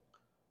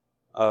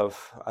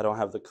I don't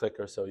have the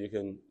clicker, so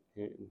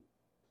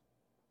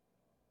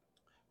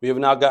we have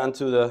now gotten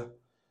to the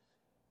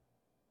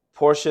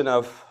portion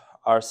of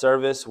our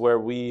service where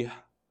we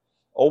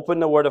open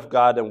the Word of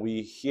God and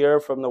we hear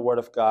from the Word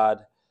of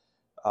God,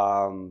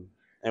 and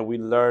we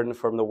learn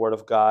from the Word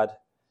of God.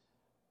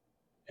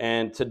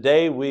 And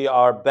today we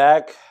are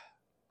back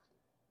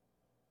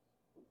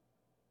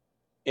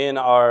in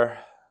our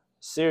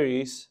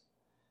series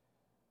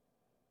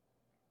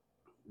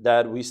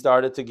that we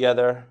started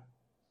together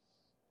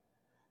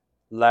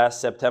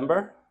last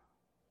September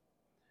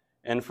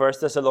in 1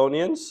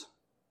 Thessalonians.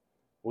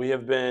 We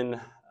have been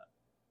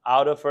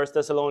out of 1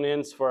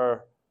 Thessalonians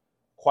for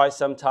quite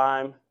some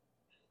time,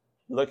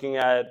 looking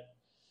at,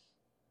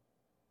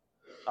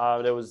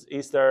 there was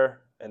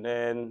Easter, and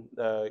then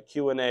the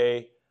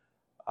Q&A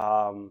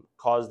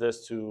caused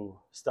us to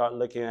start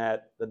looking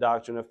at the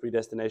doctrine of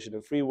predestination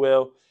and free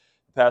will.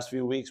 The past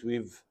few weeks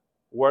we've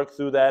worked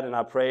through that, and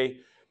I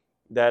pray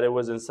that it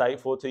was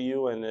insightful to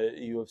you and that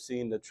you have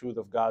seen the truth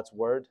of God's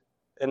word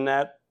in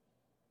that.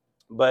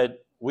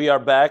 But we are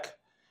back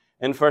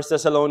in 1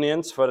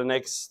 Thessalonians for the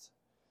next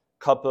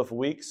couple of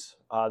weeks,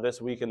 this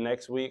week and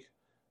next week.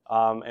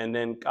 And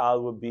then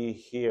God will be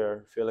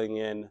here filling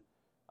in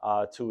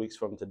 2 weeks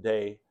from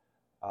today,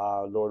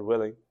 Lord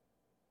willing.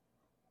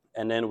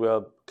 And then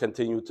we'll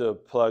continue to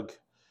plug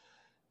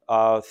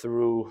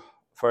through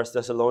 1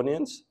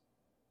 Thessalonians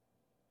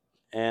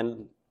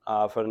and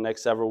for the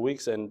next several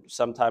weeks, and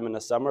sometime in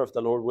the summer, if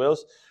the Lord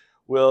wills,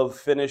 we'll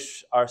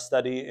finish our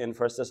study in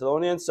 1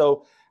 Thessalonians.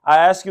 So I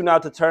ask you now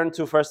to turn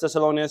to 1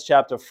 Thessalonians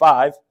chapter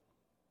 5,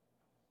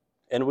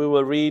 and we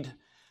will read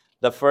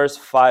the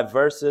first 5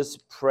 verses,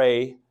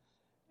 pray,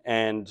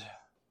 and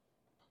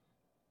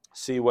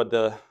see what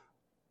the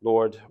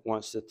Lord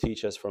wants to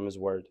teach us from his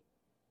word.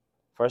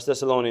 1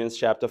 Thessalonians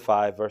chapter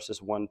 5,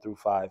 verses 1 through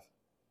 5.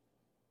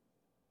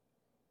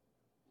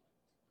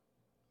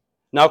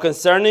 Now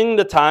concerning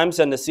the times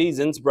and the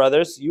seasons,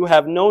 brothers, you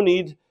have no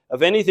need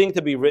of anything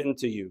to be written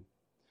to you.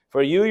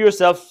 For you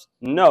yourselves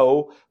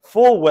know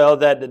full well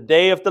that the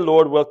day of the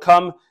Lord will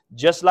come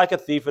just like a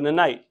thief in the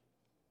night.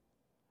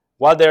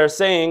 While they are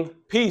saying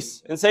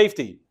peace and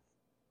safety,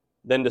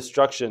 then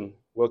destruction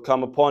will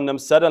come upon them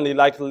suddenly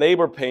like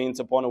labor pains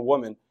upon a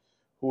woman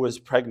who is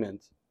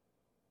pregnant,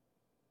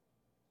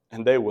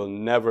 and they will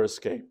never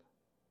escape.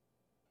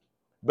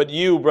 But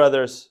you,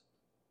 brothers,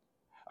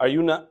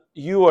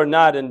 you are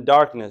not in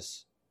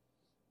darkness,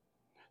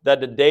 that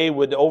the day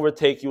would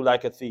overtake you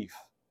like a thief.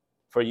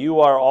 For you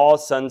are all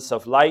sons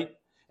of light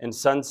and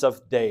sons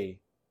of day.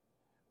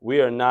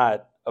 We are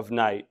not of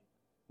night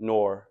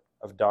nor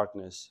of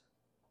darkness.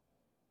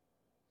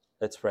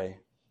 Let's pray.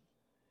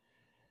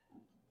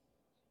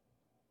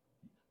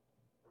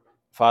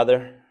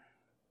 Father,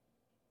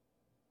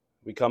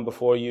 we come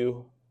before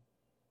you,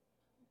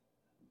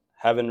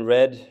 having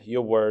read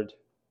your word,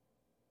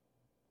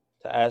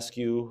 to ask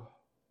you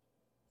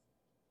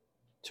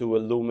to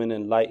illumine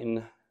and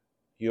enlighten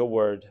your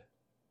word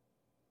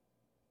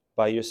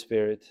by your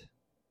Spirit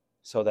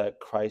so that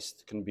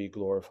Christ can be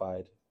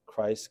glorified,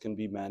 Christ can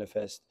be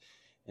manifest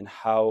in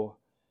how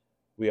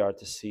we are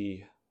to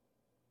see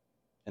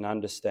and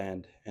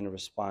understand and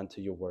respond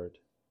to your word.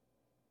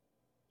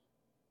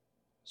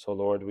 So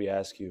Lord, we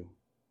ask you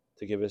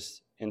to give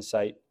us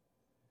insight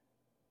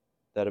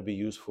that will be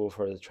useful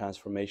for the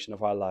transformation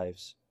of our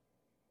lives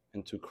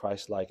into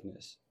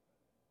Christ-likeness,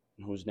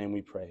 in whose name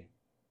we pray.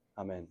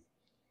 Amen.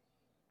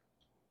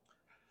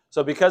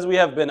 So because we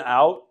have been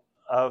out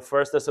of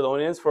 1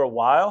 Thessalonians for a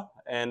while,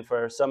 and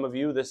for some of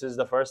you, this is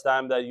the first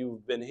time that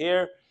you've been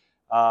here.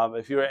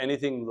 If you're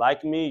anything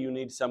like me, you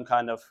need some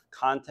kind of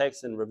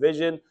context and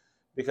revision,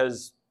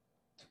 because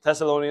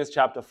Thessalonians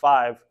chapter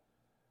 5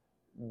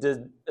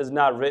 is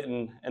not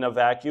written in a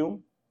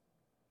vacuum.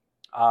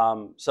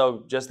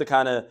 So just to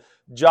kind of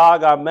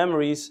jog our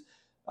memories,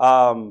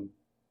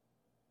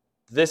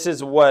 this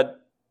is where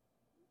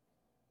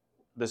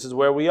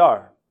we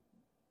are.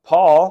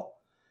 Paul,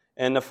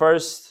 in the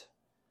first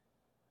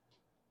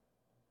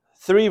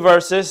 3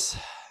 verses,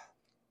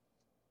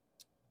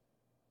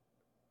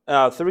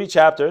 3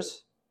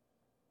 chapters,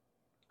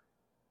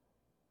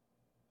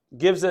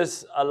 gives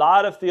us a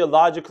lot of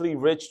theologically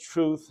rich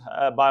truth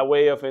by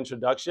way of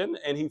introduction,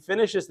 and he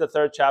finishes the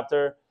 3rd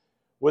chapter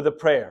with a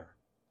prayer.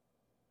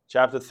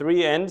 Chapter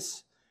 3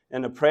 ends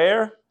in a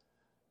prayer,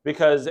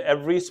 because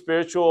every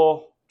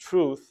spiritual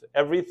truth,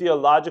 every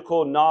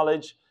theological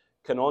knowledge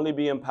can only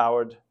be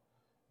empowered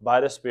by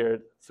the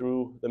Spirit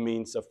through the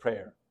means of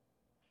prayer.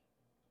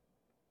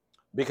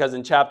 Because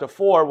in chapter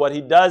 4, what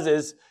he does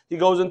is he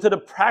goes into the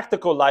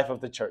practical life of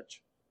the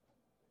church.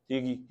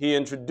 He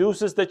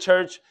introduces the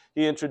church.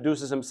 He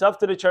introduces himself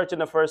to the church in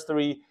the first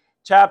 3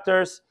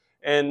 chapters.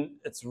 And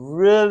it's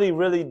really,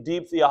 really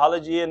deep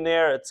theology in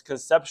there. It's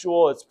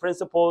conceptual. It's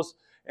principles.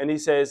 And he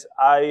says,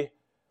 I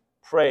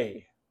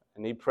pray.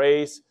 And he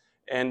prays,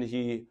 and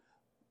he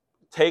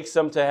takes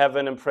them to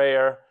heaven in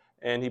prayer,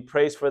 and he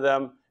prays for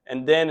them.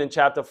 And then in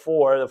chapter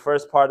 4, the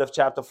first part of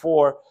chapter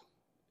 4,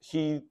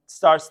 he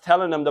starts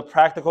telling them the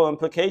practical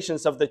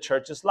implications of the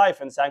church's life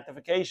and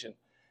sanctification.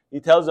 He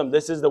tells them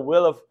this is the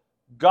will of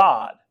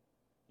God,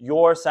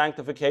 your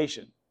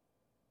sanctification.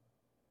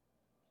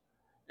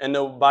 And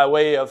by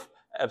way of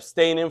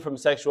abstaining from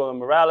sexual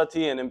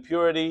immorality and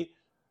impurity,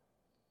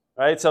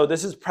 right? So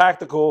this is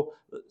practical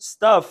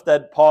stuff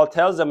that Paul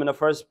tells them in the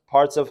first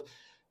parts of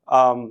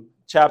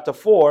chapter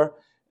 4,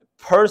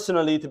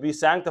 personally to be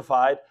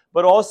sanctified,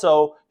 but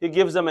also he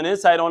gives them an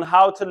insight on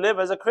how to live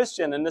as a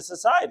Christian in this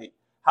society.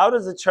 How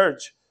does the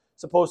church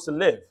supposed to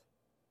live?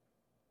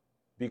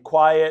 Be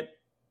quiet,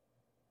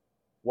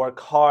 work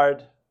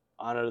hard,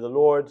 honor the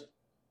Lord.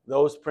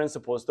 Those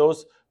principles,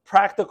 those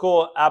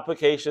practical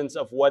applications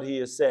of what he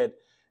has said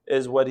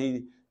is what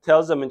he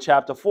tells them in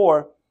chapter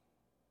 4.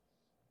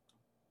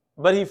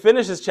 But he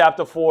finishes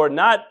chapter 4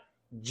 not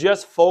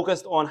just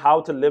focused on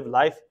how to live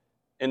life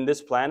in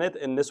this planet,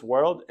 in this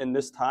world, in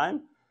this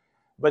time,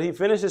 but he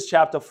finishes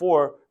chapter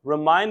 4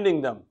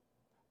 reminding them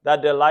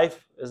that their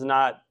life is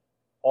not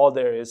all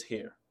there is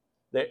here.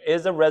 There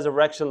is a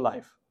resurrection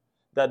life,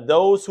 that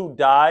those who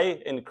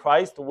die in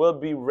Christ will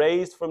be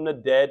raised from the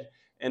dead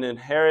and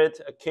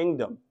inherit a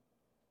kingdom.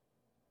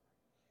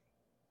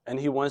 And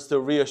he wants to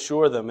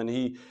reassure them, and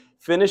he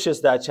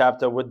finishes that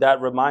chapter with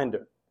that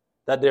reminder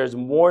that there's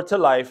more to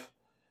life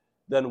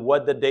than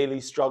what the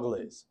daily struggle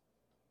is.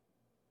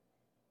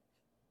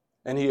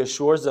 And he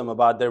assures them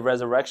about their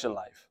resurrection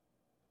life.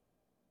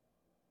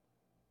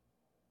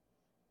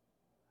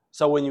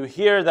 So when you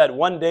hear that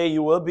one day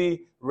you will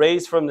be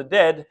raised from the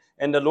dead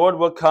and the Lord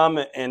will come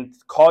and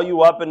call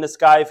you up in the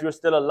sky if you're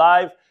still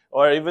alive,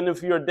 or even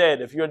if you're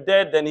dead. If you're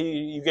dead, then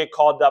you get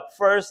called up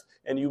first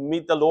and you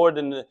meet the Lord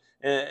in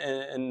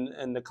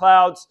the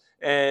clouds,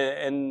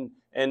 and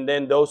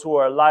then those who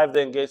are alive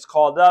then gets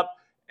called up.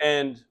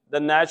 And the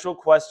natural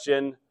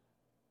question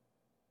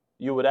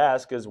you would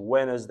ask is,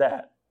 when is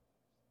that?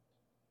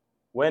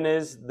 When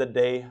is the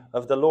day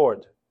of the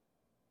Lord?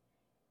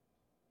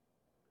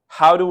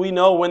 How do we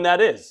know when that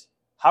is?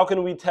 How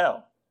can we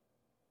tell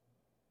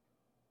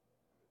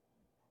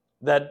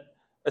that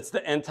it's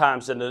the end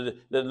times and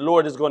the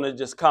Lord is going to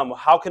just come?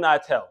 How can I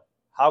tell?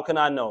 How can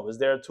I know? Is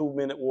there a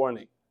 2-minute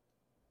warning?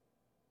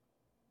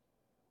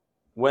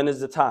 When is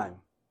the time?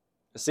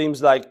 It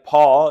seems like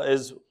Paul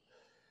is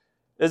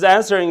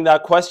answering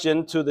that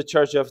question to the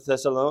church of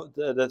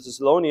the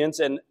Thessalonians,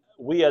 and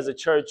we as a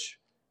church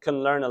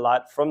can learn a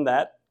lot from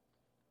that.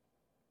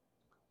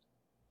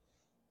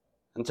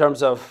 In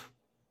terms of,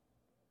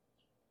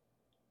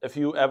 if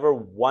you ever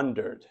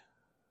wondered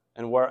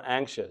and were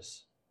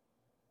anxious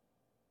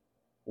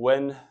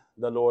when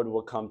the Lord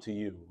will come to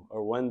you,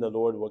 or when the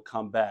Lord will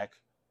come back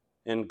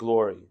in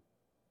glory.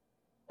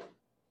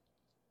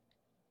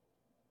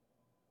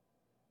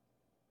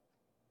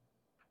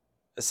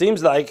 It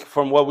seems like,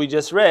 from what we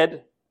just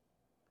read,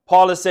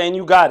 Paul is saying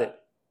you got it.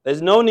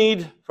 There's no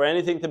need for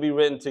anything to be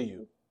written to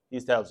you, he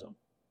tells them.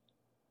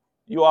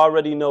 You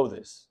already know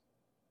this.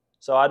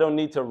 So I don't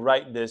need to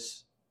write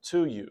this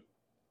to you.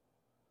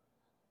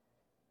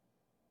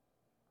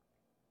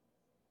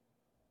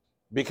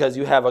 Because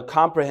you have a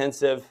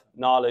comprehensive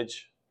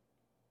knowledge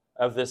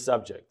of this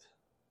subject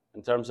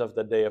in terms of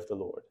the day of the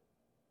Lord.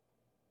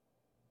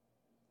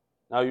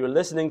 Now you're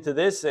listening to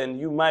this and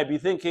you might be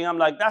thinking, I'm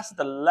like, that's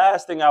the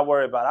last thing I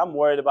worry about. I'm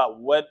worried about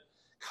what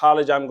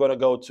college I'm going to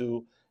go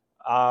to,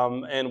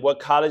 and what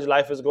college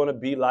life is going to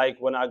be like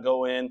when I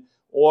go in,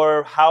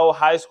 or how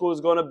high school is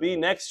going to be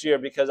next year,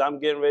 because I'm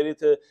getting ready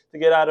to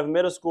get out of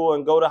middle school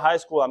and go to high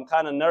school. I'm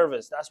kind of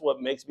nervous. That's what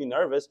makes me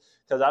nervous,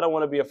 because I don't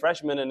want to be a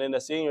freshman and then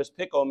the seniors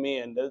pick on me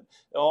and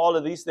all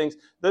of these things.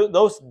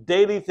 Those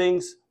daily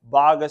things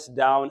bog us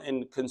down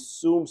and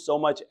consume so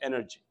much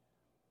energy.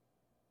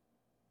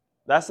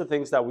 That's the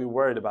things that we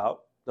worried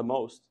about the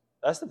most.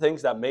 That's the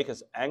things that make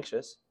us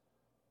anxious.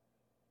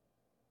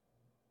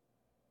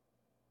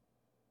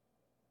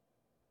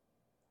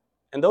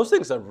 And those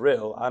things are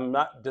real. I'm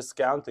not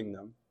discounting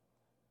them.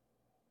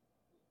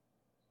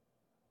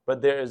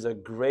 But there is a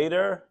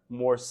greater,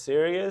 more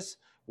serious,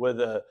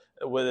 with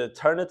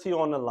eternity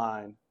on the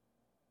line,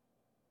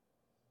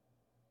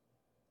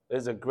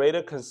 there's a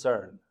greater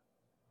concern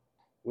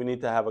we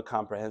need to have a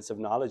comprehensive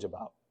knowledge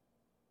about.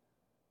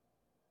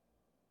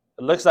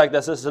 It looks like the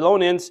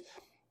Thessalonians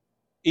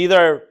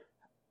either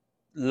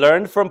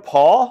learned from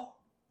Paul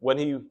when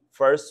he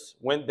first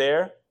went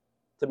there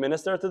to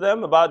minister to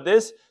them about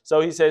this.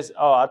 So he says,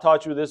 oh, I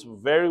taught you this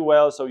very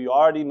well, so you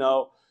already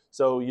know,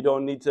 so you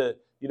don't need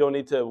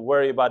to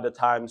worry about the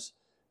times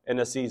and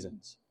the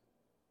seasons.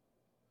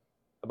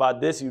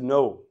 About this you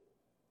know.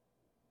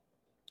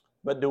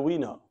 But do we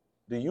know?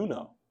 Do you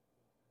know?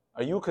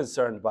 Are you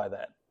concerned by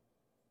that?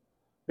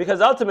 Because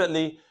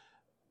ultimately,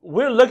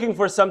 we're looking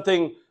for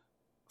something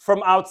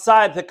from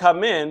outside to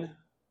come in,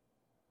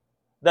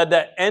 that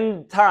the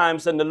end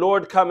times and the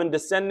Lord coming,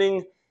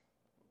 descending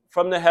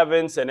from the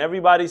heavens, and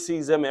everybody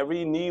sees him,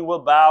 every knee will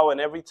bow and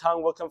every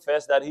tongue will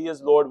confess that he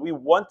is Lord. We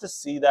want to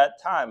see that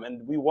time,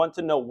 and we want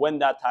to know when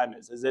that time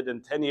is. Is it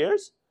in 10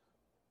 years?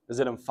 Is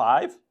it in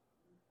 5?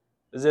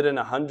 Is it in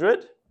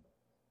 100?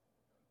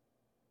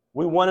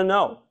 We want to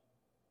know.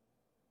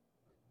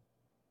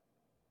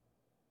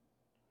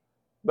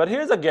 But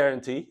here's a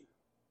guarantee.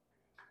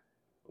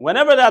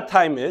 Whenever that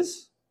time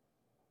is,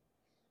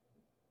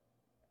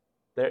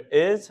 there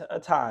is a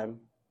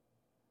time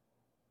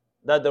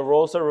that the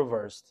roles are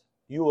reversed.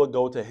 You will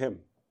go to him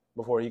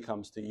before he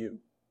comes to you.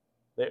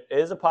 There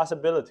is a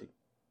possibility.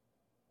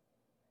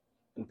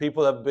 And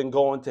people have been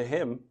going to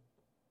him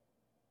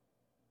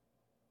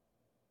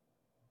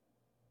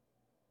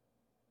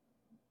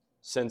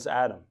since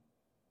Adam.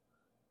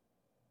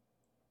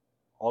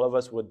 All of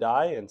us would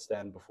die and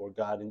stand before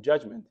God in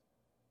judgment.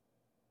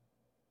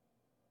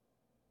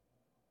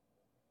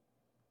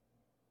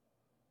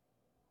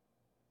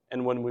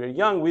 And when we're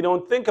young, we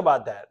don't think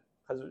about that.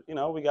 Because,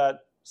 we got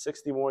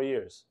 60 more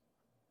years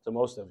to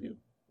most of you.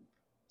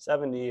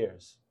 70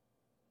 years.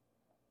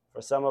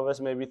 For some of us,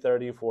 maybe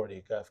 30 or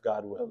 40, if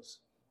God wills.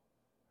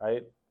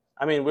 Right?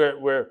 I mean,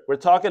 we're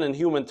talking in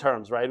human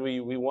terms, right?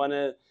 We want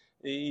to,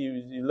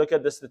 you look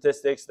at the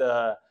statistics,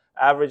 the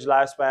average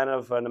lifespan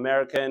of an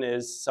American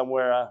is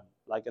somewhere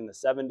like in the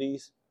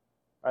 70s,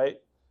 right?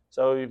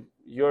 So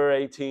you're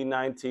 18,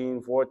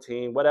 19,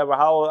 14, whatever,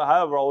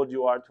 however old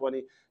you are,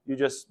 20, you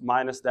just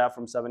minus that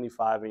from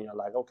 75 and you're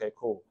like, okay,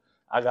 cool.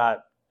 I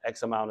got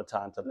X amount of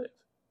time to live.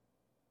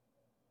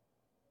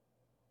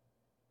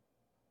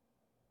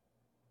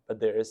 But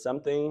there is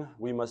something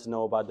we must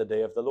know about the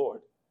day of the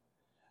Lord.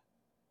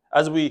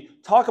 As we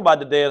talk about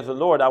the day of the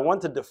Lord, I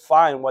want to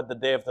define what the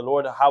day of the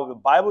Lord, how the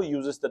Bible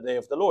uses the day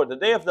of the Lord. The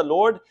day of the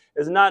Lord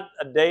is not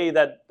a day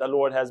that the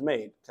Lord has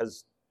made,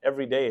 because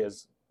every day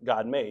is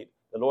God made.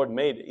 The Lord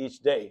made each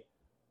day.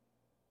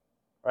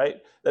 Right?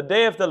 The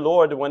day of the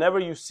Lord, whenever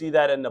you see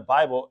that in the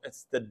Bible,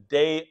 it's the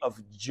day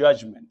of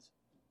judgment.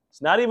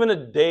 It's not even a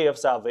day of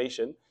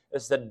salvation.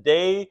 It's the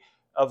day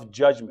of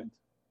judgment.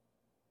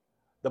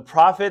 The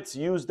prophets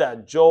used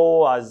that.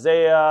 Joel,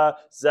 Isaiah,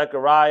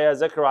 Zechariah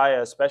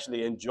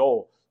especially, and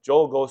Joel.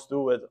 Joel goes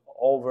through it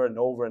over and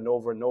over and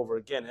over and over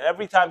again. And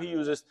every time he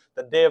uses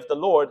the day of the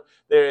Lord,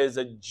 there is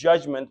a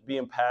judgment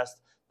being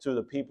passed to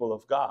the people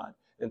of God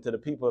and to the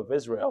people of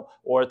Israel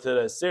or to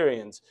the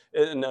Assyrians.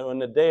 And on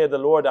the day of the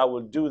Lord, I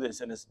will do this,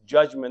 and it's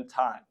judgment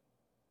time.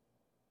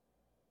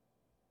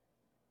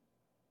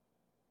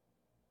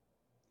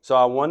 So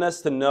I want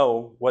us to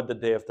know what the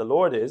day of the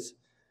Lord is,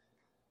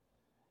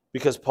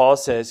 because Paul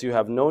says you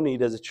have no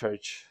need as a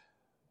church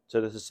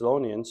to the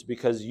Thessalonians,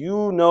 because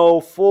you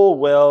know full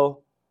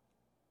well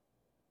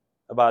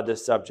about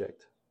this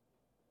subject.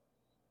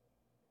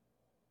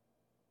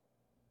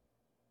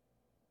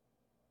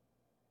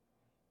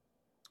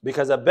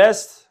 Because at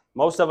best,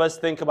 most of us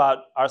think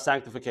about our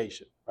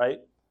sanctification, right?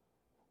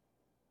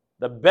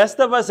 The best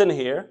of us in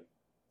here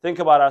think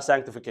about our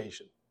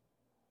sanctification.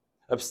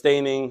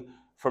 Abstaining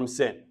from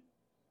sin.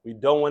 We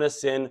don't want to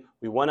sin.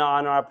 We want to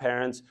honor our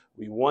parents.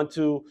 We want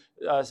to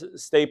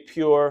stay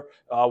pure.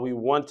 We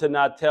want to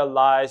not tell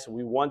lies.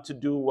 We want to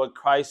do what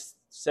Christ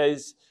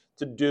says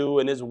to do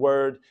in his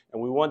word.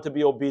 And we want to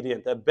be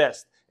obedient at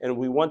best. And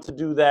we want to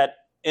do that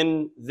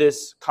in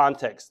this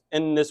context,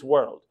 in this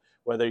world.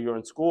 Whether you're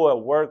in school, at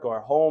work, or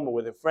at home, or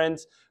with your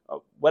friends,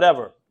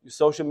 whatever. Your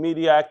social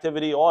media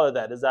activity, all of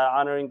that. Is that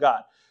honoring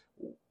God?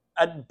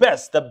 At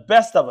best, the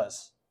best of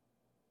us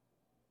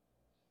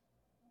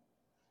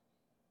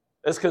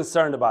is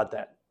concerned about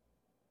that.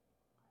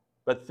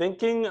 But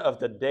thinking of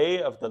the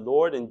day of the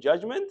Lord in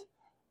judgment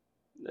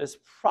is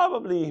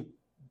probably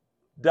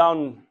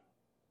down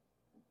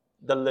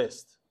the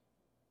list.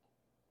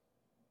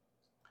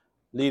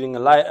 Leading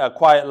a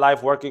quiet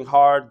life, working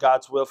hard,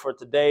 God's will for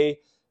today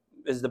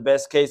is the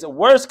best case. The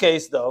worst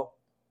case, though,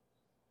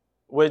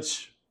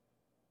 which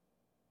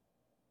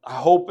I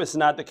hope is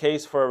not the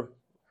case for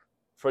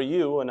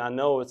you, and I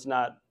know it's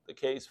not the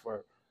case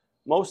for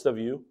most of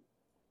you,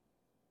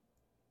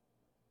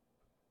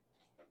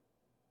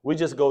 we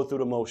just go through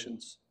the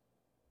motions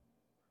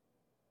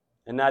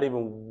and not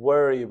even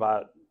worry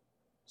about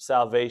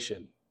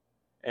salvation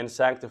and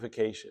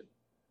sanctification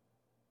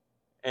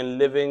and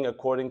living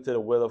according to the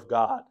will of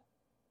God.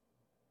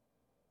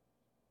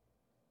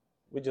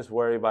 We just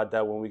worry about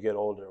that when we get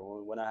older.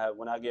 When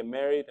I get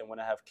married and when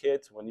I have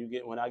kids,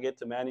 when I get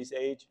to Manny's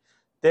age,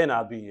 then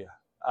I'll be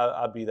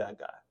that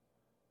guy.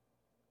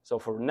 So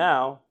for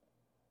now,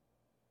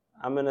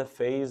 I'm in a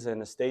phase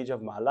and a stage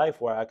of my life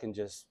where I can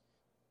just,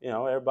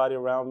 everybody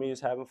around me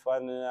is having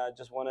fun, and I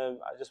just want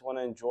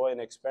to enjoy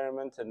and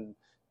experiment and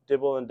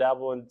dibble and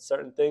dabble in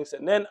certain things,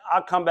 and then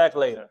I'll come back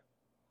later.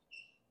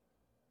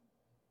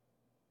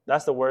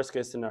 That's the worst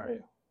case scenario.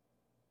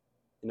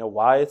 You know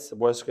why it's the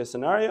worst case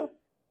scenario?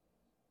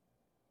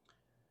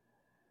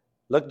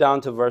 Look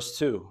down to verse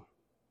 2.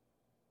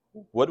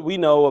 What we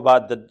know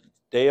about the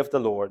day of the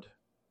Lord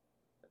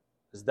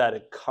is that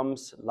it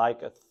comes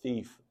like a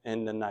thief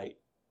in the night.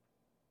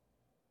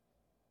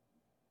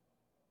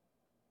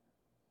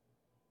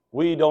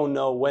 We don't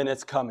know when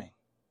it's coming.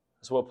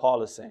 That's what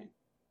Paul is saying.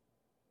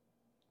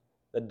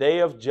 The day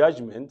of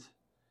judgment,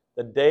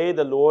 the day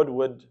the Lord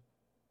would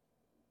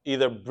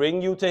either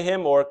bring you to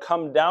him or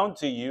come down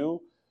to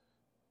you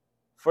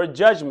for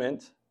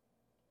judgment,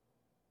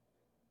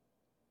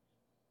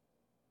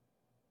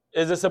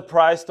 is a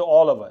surprise to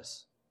all of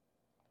us.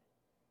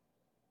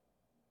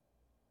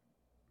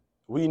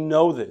 We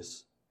know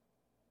this.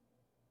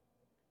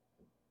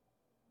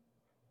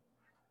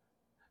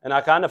 And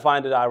I kind of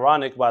find it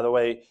ironic, by the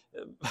way,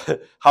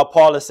 how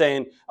Paul is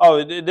saying,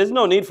 oh, there's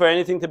no need for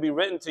anything to be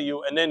written to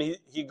you. And then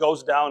he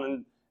goes down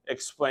and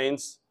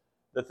explains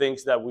the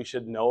things that we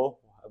should know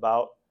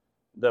about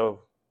the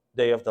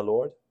day of the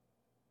Lord.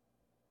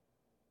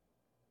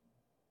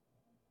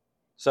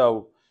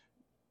 So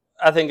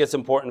I think it's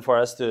important for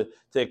us to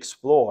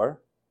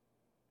explore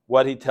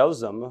what he tells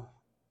them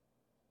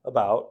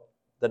about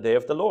the day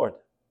of the Lord,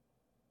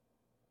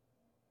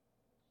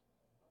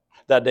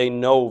 that they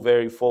know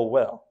very full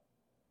well.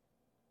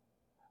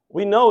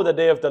 We know the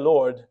day of the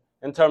Lord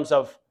in terms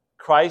of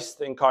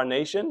Christ's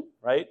incarnation,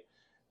 right?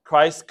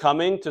 Christ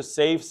coming to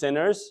save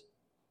sinners,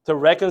 to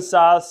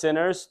reconcile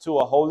sinners to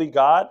a holy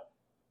God.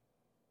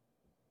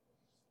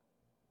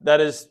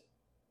 That is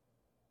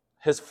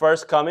his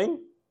first coming.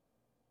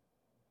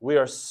 We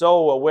are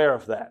so aware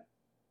of that.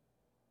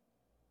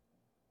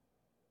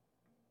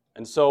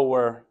 And so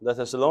were the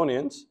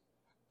Thessalonians.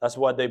 That's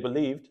what they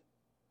believed.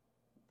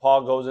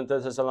 Paul goes into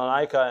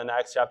Thessalonica in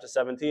Acts chapter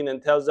 17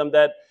 and tells them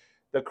that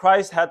the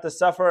Christ had to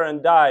suffer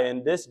and die,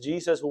 and this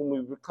Jesus whom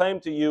we proclaim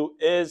to you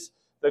is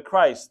the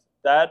Christ.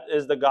 That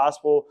is the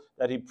gospel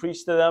that he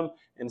preached to them,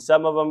 and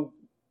some of them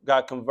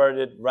got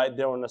converted right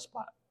there on the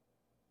spot.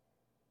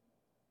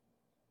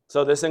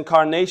 So this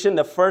incarnation,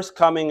 the first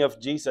coming of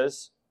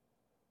Jesus,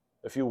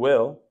 if you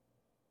will,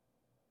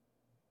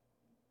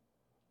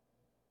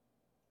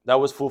 that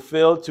was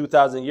fulfilled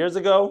 2,000 years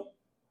ago,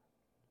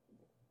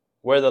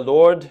 where the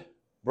Lord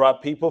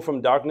brought people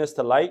from darkness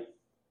to light,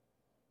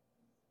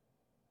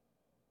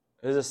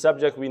 is a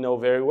subject we know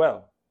very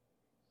well.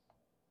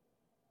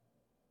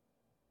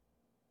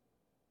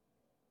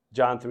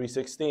 John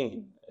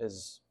 3:16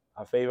 is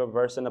our favorite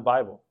verse in the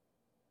Bible.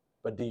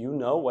 But do you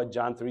know what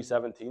John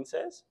 3:17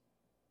 says?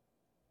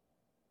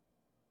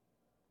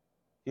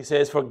 He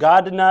says, "For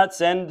God did not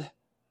send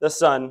the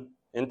Son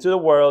into the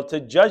world to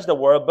judge the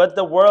world, but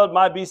the world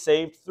might be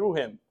saved through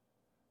him."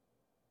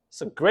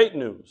 It's a great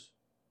news.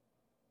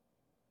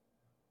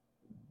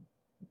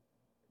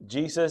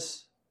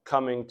 Jesus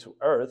coming to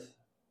earth,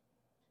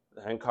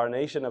 the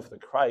incarnation of the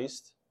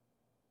Christ,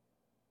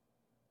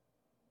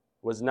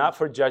 was not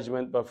for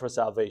judgment, but for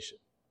salvation.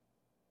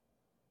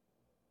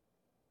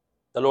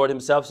 The Lord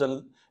himself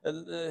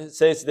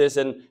says this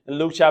in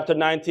Luke chapter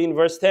 19,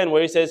 verse 10,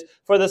 where he says,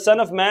 "For the Son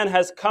of Man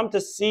has come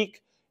to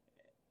seek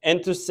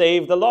and to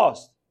save the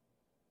lost."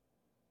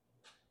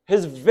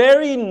 His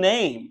very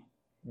name,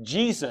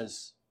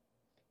 Jesus,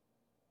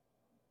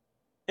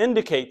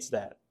 indicates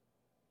that.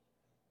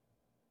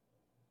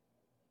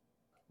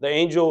 The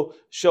angel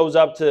shows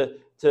up to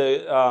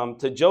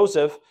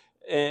Joseph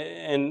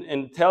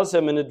and tells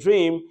him in a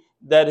dream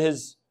that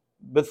his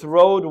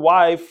betrothed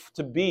wife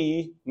to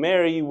be,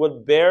 Mary,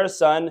 would bear a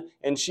son,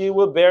 and she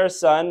will bear a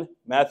son,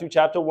 Matthew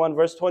chapter 1,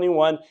 verse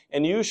 21,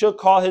 "and you shall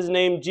call his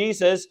name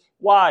Jesus."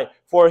 Why?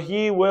 "For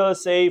he will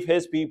save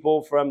his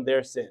people from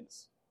their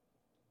sins."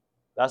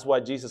 That's why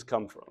Jesus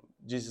came from.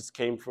 Jesus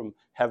came from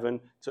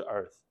heaven to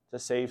earth to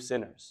save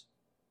sinners.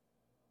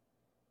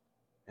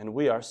 And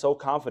we are so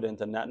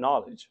confident in that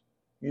knowledge.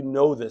 You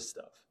know this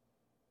stuff.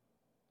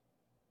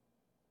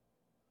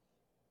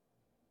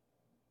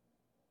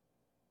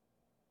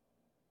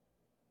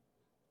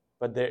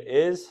 But there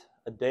is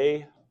a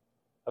day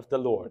of the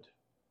Lord.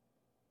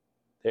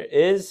 There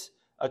is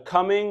a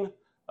coming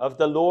of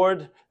the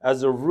Lord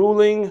as a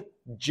ruling,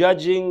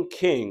 judging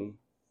king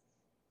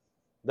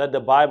that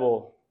the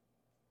Bible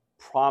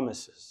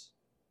promises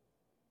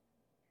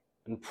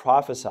and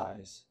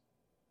prophesies.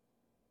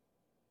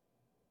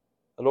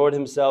 The Lord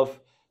himself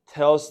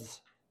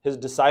tells his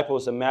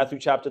disciples in Matthew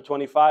chapter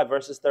 25,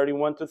 verses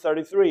 31 to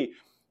 33,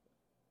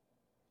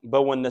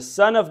 "But when the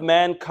Son of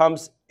Man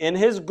comes in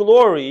his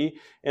glory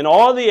and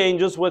all the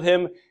angels with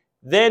him,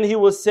 then he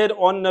will sit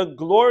on the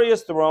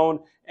glorious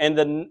throne, and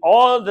then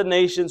all the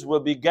nations will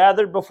be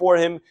gathered before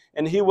him,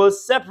 and he will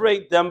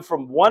separate them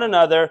from one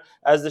another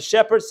as the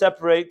shepherd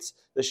separates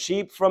the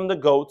sheep from the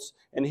goats,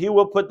 and he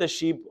will put the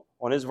sheep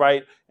on his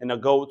right and the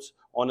goats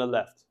on the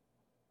left."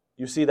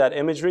 You see that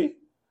imagery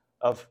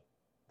of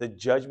the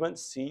judgment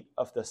seat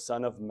of the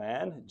Son of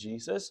Man,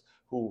 Jesus,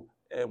 who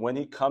when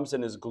he comes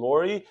in his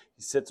glory,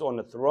 he sits on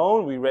the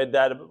throne. We read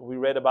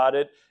about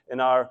it in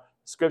our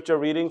scripture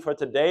reading for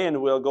today,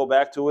 and we'll go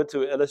back to it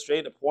to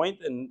illustrate a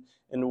point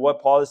in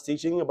what Paul is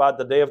teaching about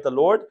the day of the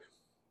Lord.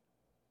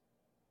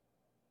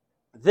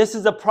 This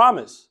is a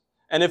promise.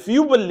 And if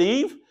you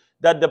believe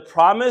that the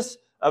promise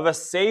of a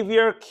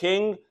Savior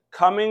King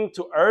coming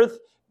to earth,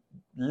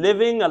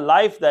 living a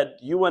life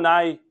that you and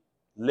I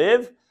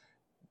live,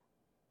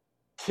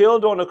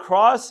 killed on a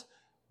cross,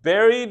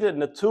 buried in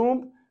the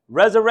tomb,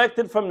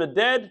 resurrected from the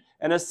dead,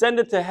 and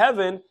ascended to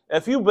heaven,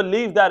 if you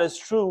believe that is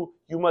true,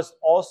 you must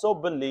also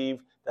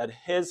believe that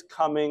his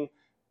coming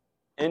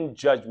in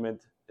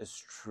judgment is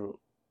true.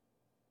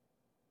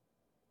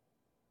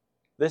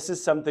 This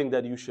is something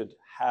that you should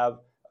have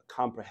a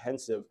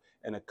comprehensive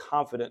and a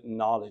confident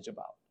knowledge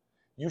about.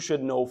 you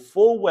should know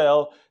full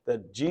well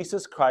that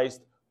Jesus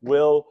Christ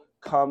will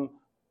come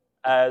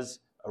as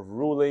a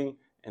ruling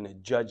and a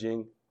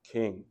judging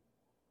king.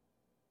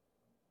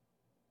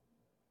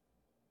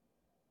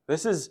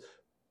 This is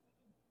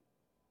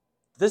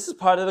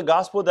part of the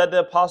gospel that the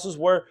apostles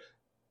were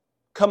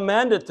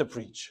commanded to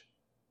preach.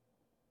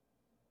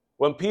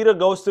 When Peter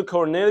goes to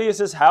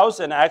Cornelius' house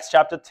in Acts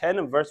chapter 10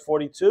 and verse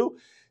 42,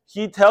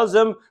 he tells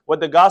them what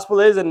the gospel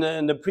is in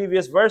the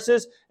previous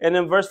verses. And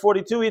in verse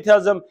 42, he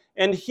tells them,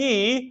 and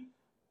he,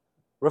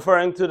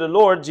 referring to the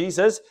Lord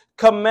Jesus,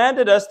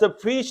 commanded us to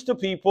preach to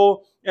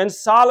people and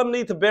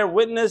solemnly to bear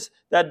witness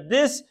that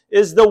this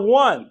is the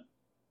one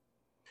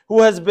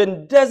who has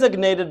been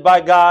designated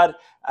by God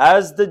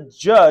as the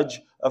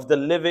judge of the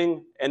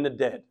living and the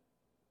dead.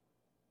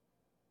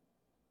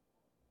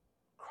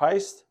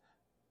 Christ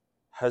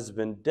has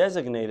been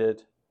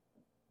designated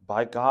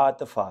by God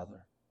the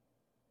Father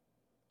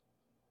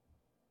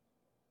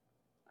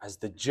as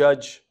the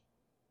judge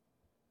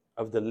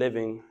of the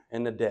living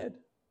and the dead.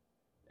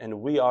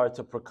 And we are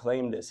to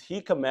proclaim this.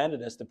 He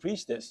commanded us to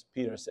preach this,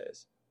 Peter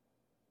says.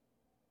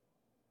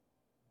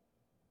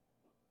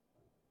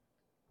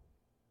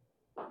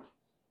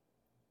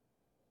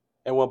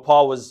 And when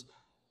Paul was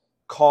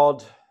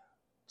called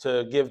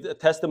to give a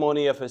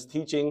testimony of his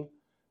teaching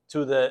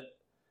to the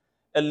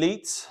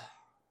elites,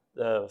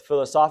 the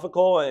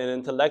philosophical and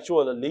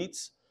intellectual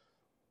elites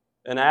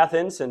in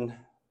Athens in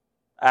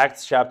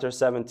Acts chapter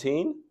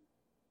 17,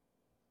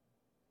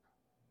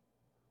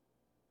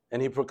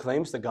 and he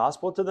proclaims the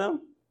gospel to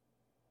them,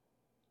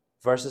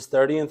 verses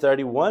 30 and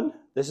 31,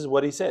 this is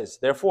what he says.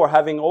 Therefore,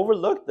 having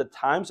overlooked the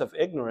times of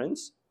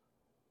ignorance,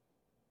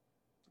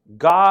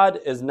 God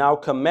is now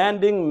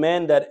commanding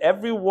men that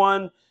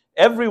everyone,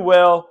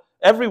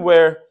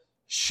 everywhere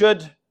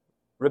should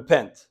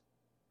repent.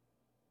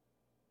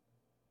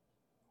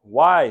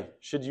 Why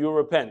should you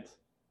repent?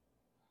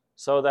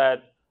 So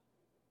that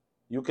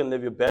you can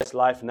live your best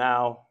life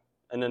now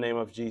in the name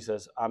of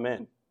Jesus.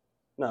 Amen.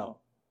 No.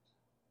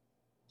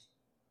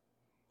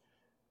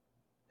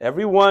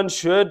 Everyone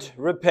should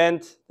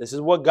repent. This is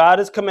what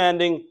God is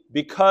commanding,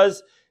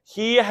 because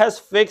he has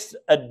fixed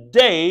a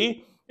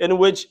day in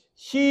which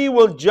he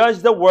will judge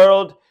the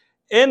world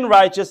in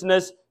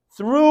righteousness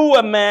through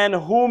a man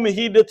whom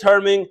he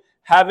determined,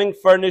 having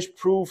furnished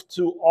proof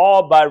to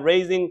all by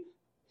raising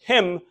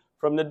him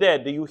from the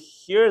dead. Do you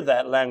hear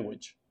that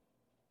language?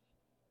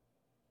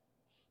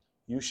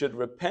 You should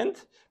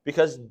repent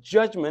because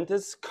judgment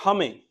is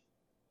coming.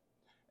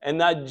 And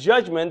that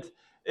judgment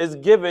is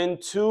given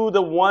to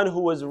the one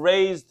who was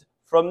raised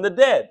from the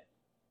dead,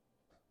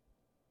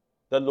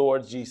 the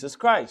Lord Jesus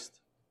Christ.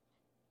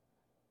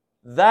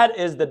 That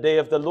is the day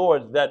of the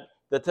Lord that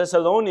the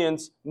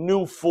Thessalonians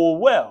knew full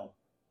well.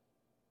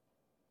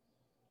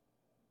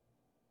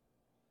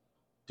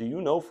 Do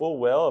you know full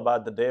well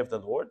about the day of the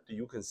Lord? Do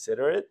you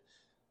consider it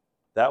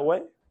that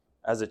way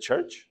as a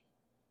church?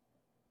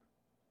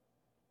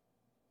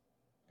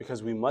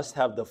 Because we must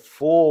have the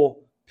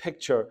full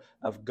picture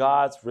of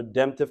God's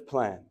redemptive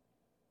plan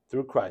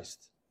through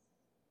Christ.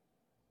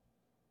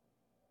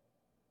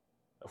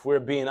 If we're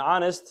being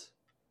honest,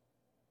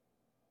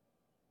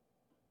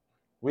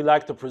 we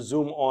like to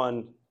presume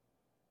on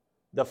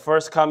the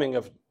first coming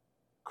of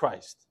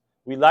Christ.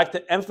 We like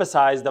to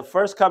emphasize the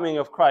first coming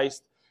of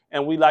Christ,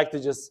 and we like to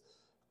just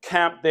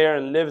camp there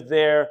and live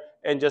there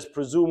and just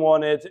presume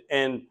on it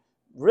and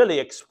really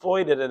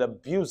exploit it and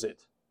abuse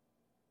it.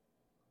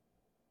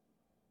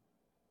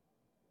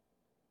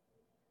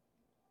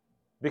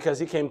 Because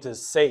he came to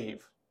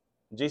save.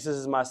 Jesus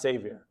is my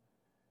Savior.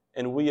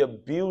 And we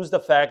abuse the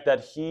fact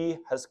that he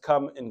has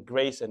come in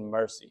grace and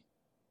mercy.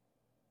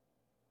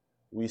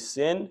 We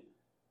sin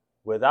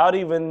without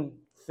even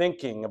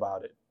thinking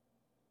about it.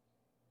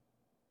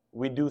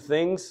 We do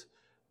things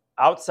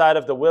outside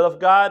of the will of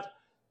God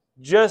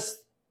just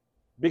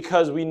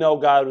because we know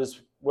God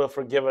will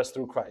forgive us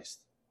through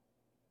Christ.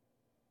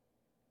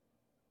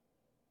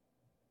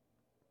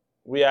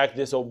 We act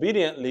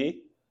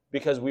disobediently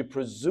because we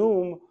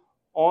presume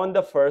on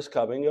the first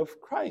coming of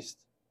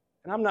Christ.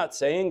 And I'm not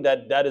saying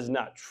that that is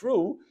not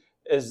true.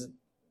 His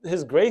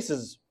grace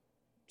is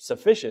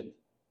sufficient.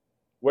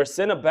 Where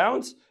sin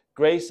abounds,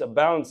 grace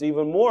abounds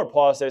even more,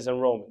 Paul says in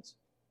Romans.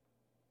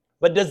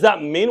 But does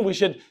that mean we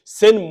should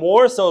sin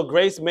more so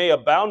grace may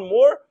abound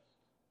more?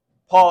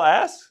 Paul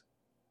asks.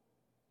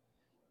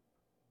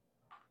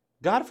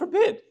 God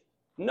forbid.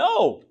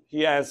 No,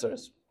 he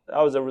answers. That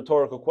was a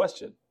rhetorical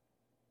question.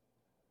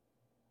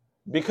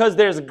 Because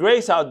there's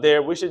grace out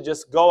there, we should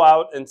just go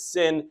out and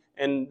sin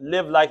and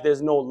live like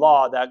there's no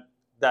law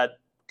that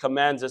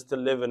commands us to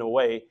live in a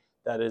way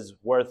that is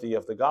worthy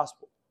of the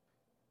gospel.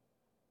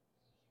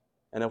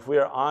 And if we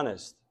are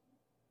honest,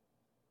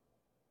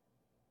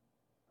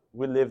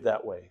 we live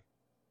that way.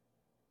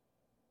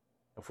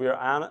 If we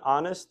are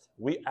honest,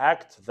 we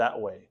act that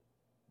way.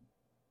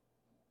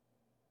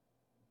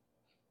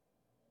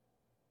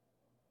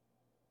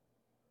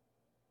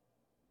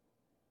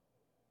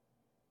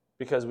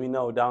 Because we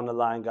know down the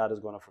line God is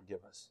going to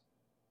forgive us.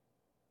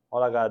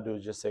 All I got to do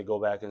is just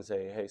go back and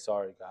say, hey,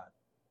 sorry, God.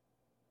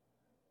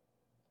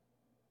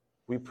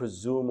 we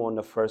presume on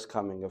the first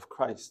coming of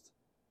Christ.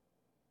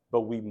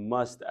 But we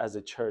must, as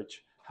a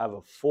church, have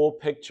a full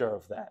picture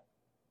of that.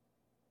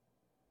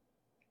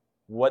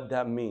 What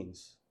that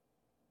means.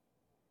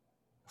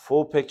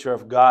 Full picture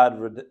of God's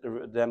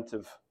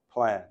redemptive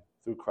plan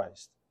through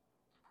Christ.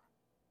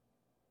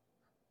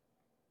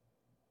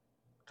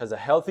 Because a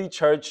healthy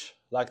church,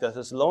 like the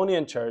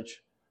Thessalonian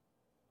church,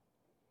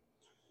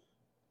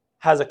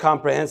 has a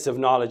comprehensive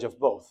knowledge of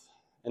both.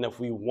 And if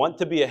we want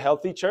to be a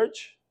healthy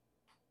church,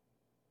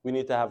 we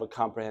need to have a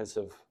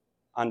comprehensive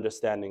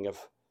understanding of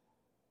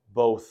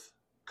both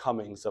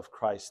comings of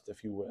Christ,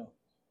 if you will.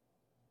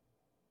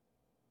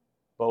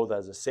 Both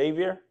as a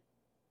Savior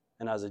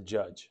and as a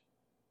judge.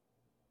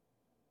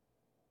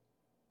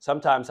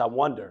 Sometimes I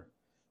wonder,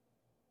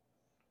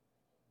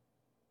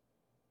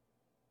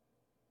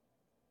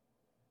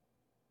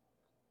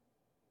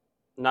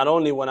 not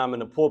only when I'm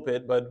in the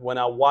pulpit, but when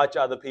I watch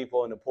other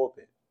people in the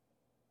pulpit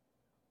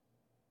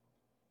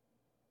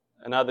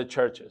and other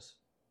churches.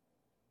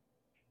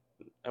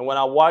 And when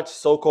I watch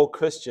so-called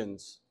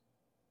Christians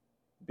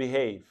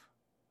behave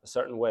a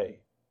certain way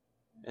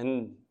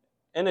in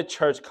a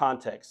church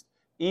context,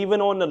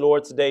 even on the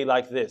Lord's Day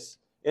like this,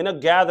 in a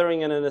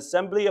gathering and an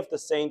assembly of the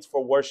saints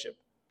for worship,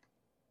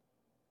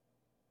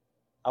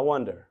 I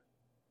wonder,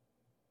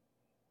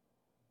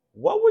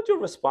 what would your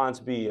response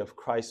be if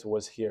Christ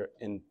was here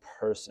in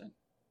person?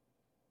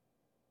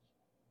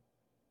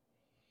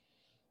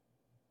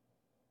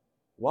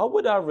 What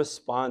would our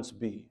response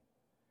be?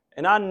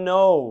 And I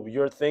know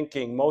you're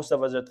thinking, most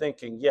of us are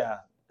thinking, yeah,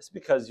 it's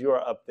because you're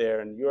up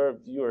there and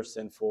you're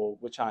sinful,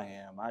 which I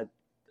am. I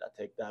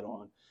take that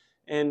on.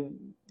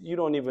 And you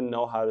don't even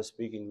know how to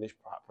speak English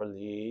properly.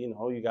 You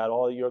know, you got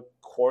all your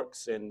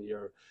quirks and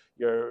your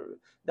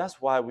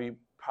that's why we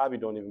probably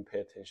don't even pay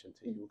attention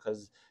to you,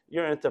 because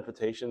your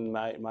interpretation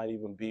might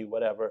even be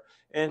whatever.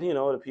 And, you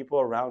know, the people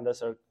around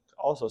us are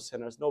also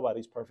sinners.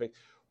 Nobody's perfect.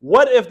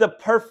 What if the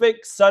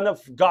perfect Son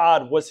of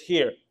God was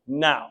here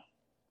now?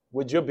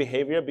 Would your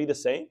behavior be the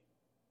same?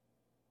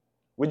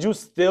 Would you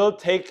still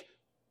take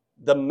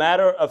the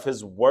matter of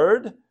his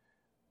word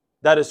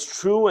that is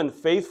true and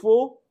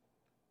faithful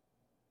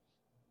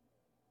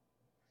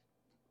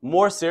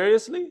more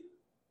seriously?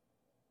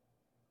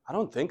 I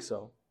don't think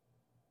so.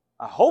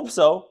 I hope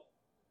so,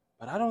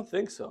 but I don't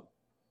think so.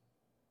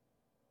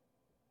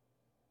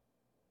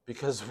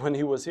 Because when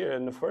he was here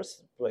in the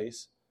first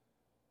place,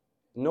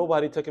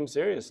 nobody took him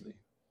seriously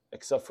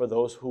except for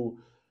those who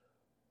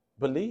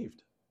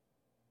believed.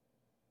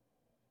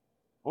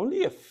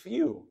 Only a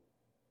few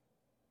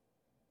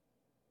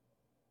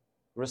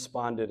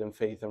responded in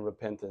faith and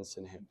repentance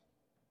in him.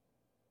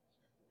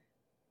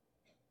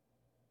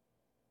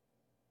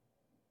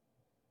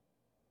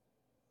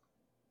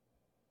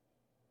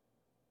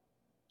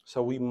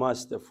 So we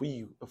must, if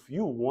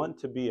you want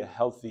to be a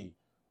healthy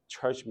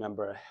church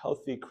member, a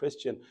healthy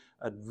Christian,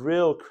 a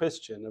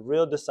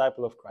real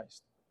disciple of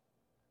Christ,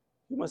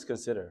 you must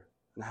consider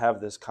and have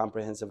this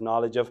comprehensive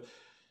knowledge of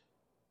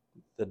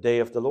the day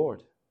of the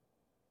Lord.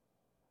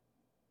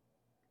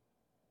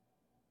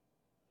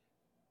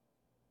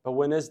 But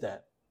when is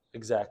that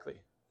exactly?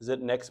 Is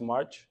it next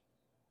March?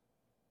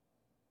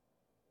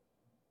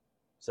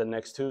 Is it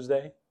next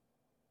Tuesday?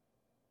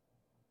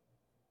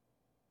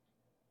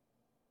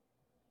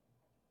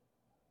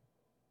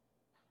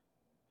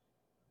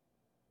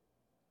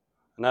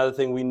 Another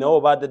thing we know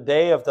about the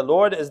day of the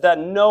Lord is that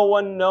no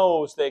one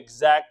knows the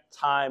exact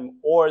time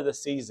or the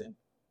season.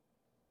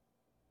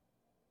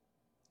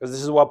 Because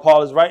this is what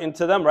Paul is writing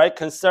to them, right?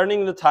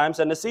 Concerning the times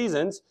and the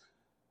seasons,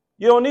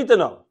 you don't need to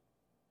know.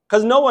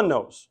 Because no one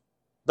knows.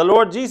 The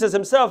Lord Jesus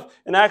himself,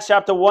 in Acts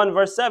chapter 1,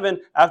 verse 7,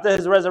 after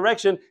his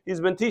resurrection, he's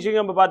been teaching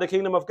them about the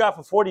kingdom of God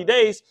for 40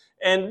 days.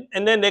 And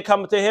then they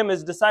come to him,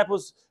 his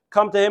disciples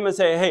come to him and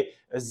say, hey,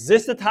 is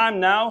this the time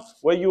now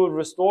where you would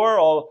restore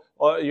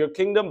or your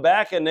kingdom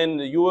back and then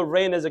you will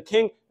reign as a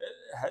king?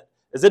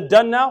 Is it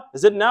done now?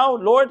 Is it now,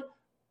 Lord?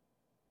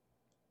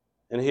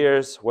 And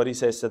here's what he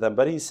says to them.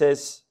 But he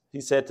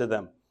said to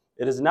them,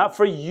 it is not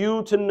for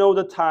you to know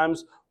the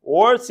times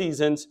or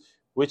seasons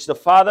which the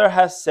Father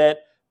has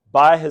set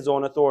by his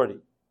own authority.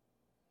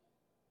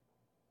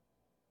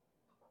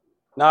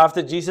 Now,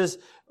 after Jesus,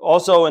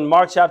 also in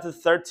Mark chapter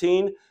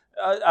 13,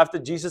 after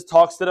Jesus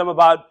talks to them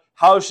about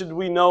how should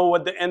we know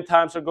what the end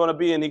times are going to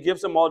be, and he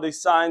gives them all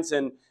these signs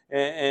and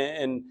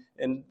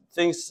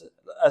things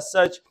as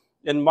such,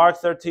 in Mark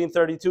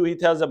 13:32, he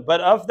tells them,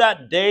 but of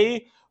that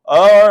day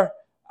or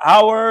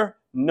hour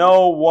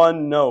no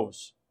one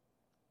knows,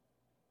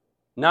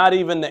 not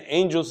even the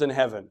angels in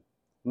heaven,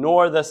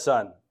 nor the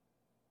Son,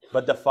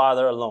 but the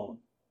Father alone.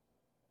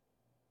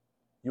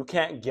 You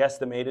can't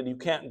guesstimate it. You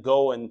can't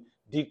go and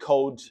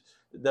decode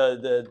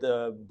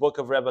the book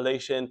of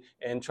Revelation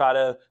and try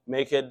to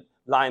make it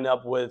line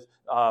up with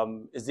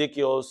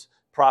Ezekiel's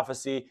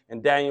prophecy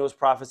and Daniel's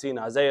prophecy and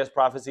Isaiah's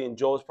prophecy and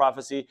Joel's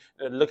prophecy.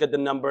 Look at the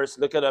numbers.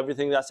 Look at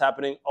everything that's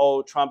happening.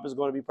 Oh, Trump is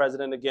going to be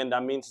president again.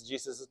 That means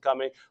Jesus is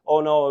coming.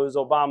 Oh, no, it was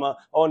Obama.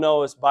 Oh,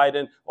 no, it's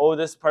Biden. Oh,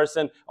 this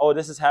person. Oh,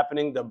 this is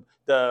happening.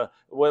 What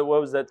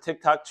was the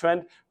TikTok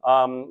trend?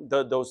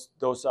 Those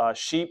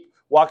sheep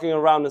walking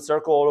around in a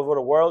circle all over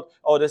the world.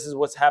 Oh, this is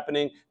what's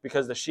happening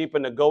because the sheep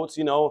and the goats,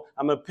 I'm going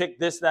to pick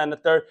this, that, and the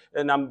third,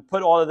 and I'm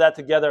put all of that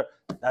together.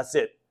 That's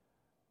it.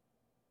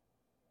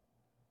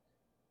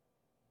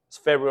 It's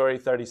February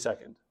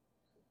 32nd.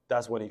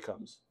 That's when he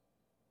comes.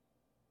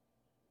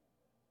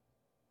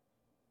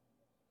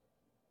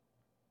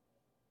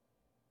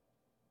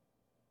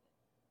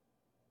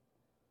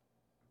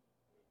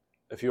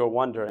 If you're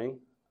wondering,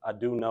 I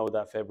do know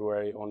that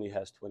February only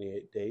has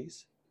 28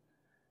 days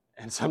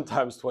and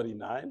sometimes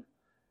 29,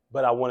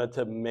 but I wanted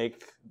to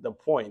make the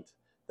point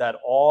that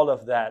all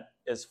of that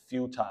is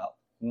futile.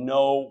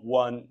 No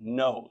one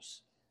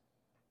knows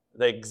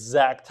the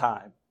exact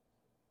time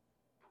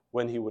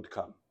when he would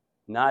come.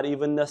 Not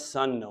even the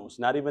Son knows.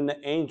 Not even the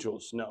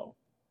angels know.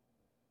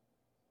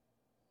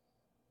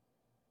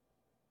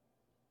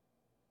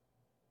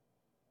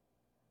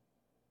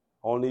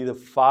 Only the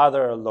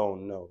Father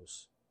alone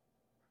knows.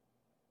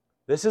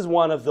 This is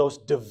one of those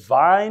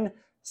divine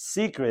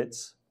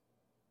secrets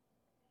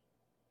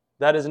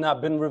that has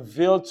not been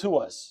revealed to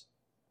us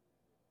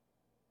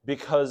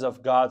because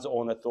of God's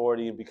own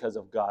authority and because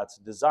of God's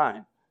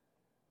design.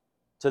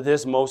 To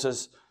this,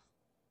 Moses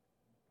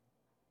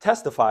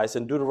testifies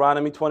in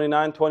Deuteronomy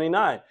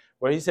 29:29,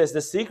 where he says,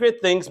 the secret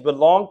things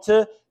belong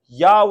to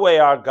Yahweh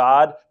our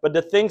God, but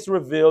the things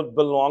revealed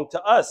belong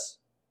to us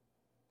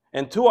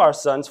and to our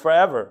sons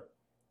forever,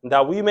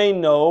 that we may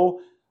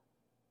know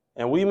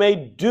and we may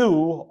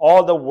do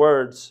all the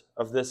words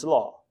of this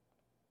law.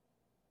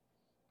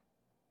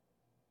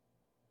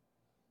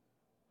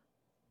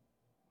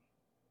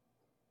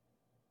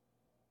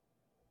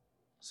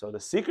 So the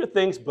secret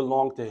things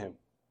belong to him.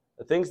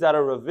 The things that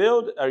are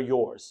revealed are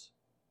yours.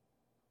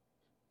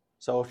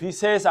 So if he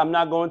says, I'm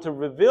not going to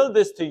reveal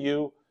this to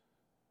you,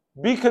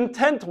 be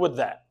content with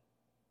that.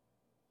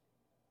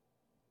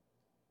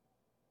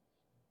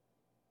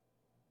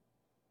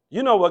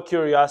 You know what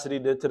curiosity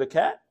did to the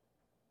cat.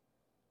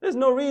 There's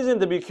no reason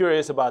to be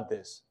curious about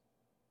this.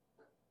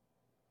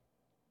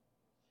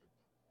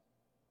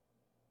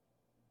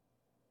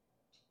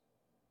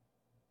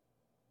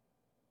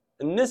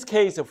 In this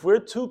case, if we're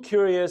too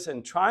curious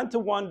and trying to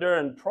wonder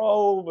and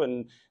probe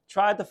and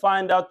try to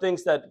find out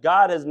things that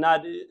God has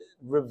not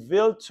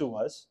revealed to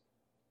us,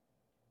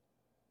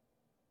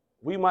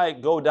 we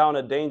might go down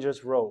a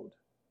dangerous road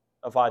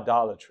of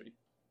idolatry.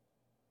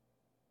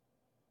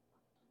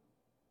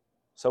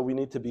 So we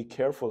need to be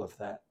careful of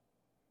that.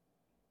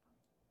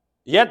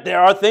 Yet there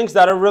are things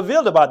that are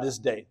revealed about this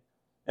day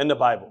in the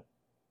Bible.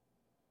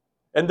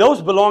 And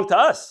those belong to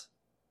us.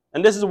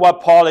 And this is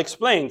what Paul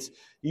explains.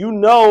 You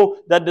know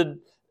that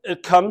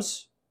it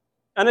comes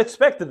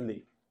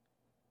unexpectedly.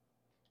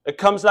 It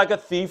comes like a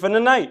thief in the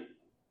night.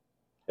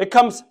 It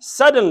comes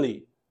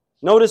suddenly.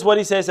 Notice what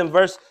he says in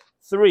verse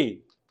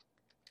 3.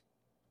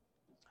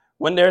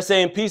 When they're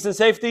saying peace and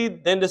safety,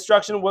 then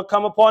destruction will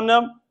come upon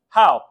them.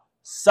 How?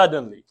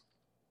 Suddenly.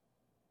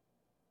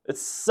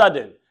 It's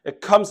sudden. It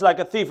comes like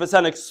a thief. It's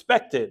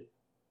unexpected.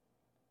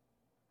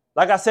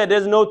 Like I said,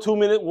 there's no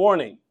 2-minute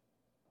warning.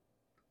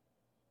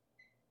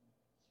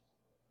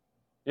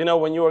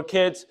 When you were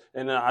kids,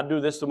 and I do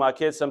this to my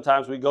kids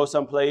sometimes, we go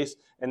someplace,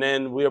 and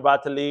then we're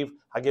about to leave.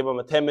 I give them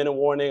a 10-minute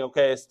warning.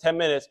 Okay, it's 10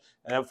 minutes,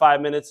 and then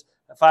 5 minutes,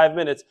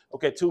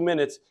 okay, 2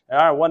 minutes, all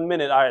right, 1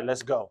 minute, all right,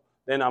 let's go.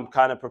 Then I'm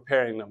kind of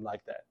preparing them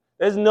like that.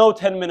 There's no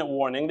 10-minute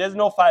warning. There's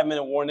no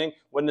 5-minute warning.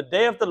 When the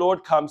day of the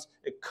Lord comes,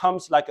 it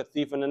comes like a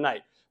thief in the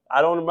night.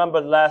 I don't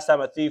remember the last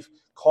time a thief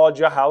called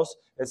your house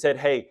and said,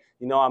 hey,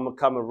 I'm going to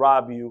come and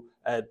rob you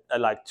at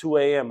like 2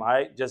 a.m., all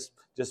right? Just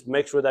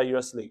make sure that you're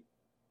asleep.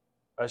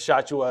 Or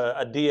shot you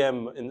a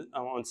DM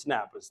on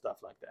Snap and stuff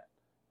like that,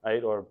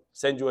 right? Or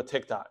send you a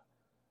TikTok.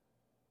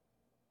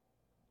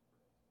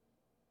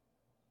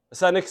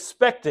 It's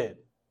unexpected.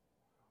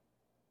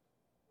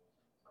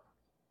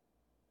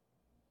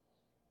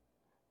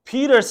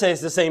 Peter says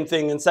the same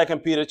thing in 2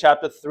 Peter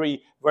chapter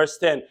 3, verse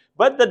 10.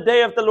 But the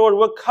day of the Lord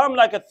will come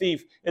like a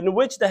thief, in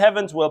which the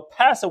heavens will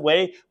pass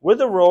away with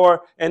a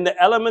roar, and the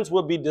elements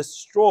will be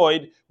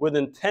destroyed with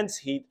intense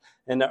heat,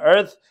 and the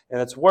earth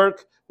and its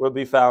work will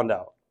be found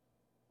out.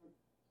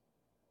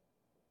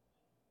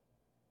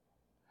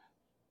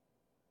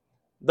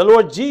 The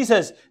Lord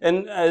Jesus,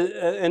 in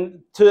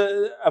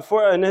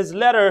his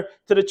letter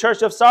to the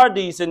church of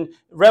Sardis in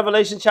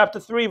Revelation chapter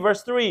 3,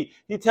 verse 3,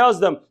 he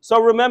tells them,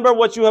 so remember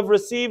what you have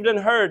received and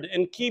heard,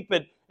 and keep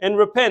it, and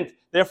repent.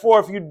 Therefore,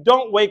 if you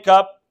don't wake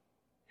up,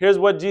 here's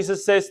what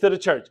Jesus says to the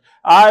church.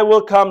 I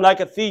will come like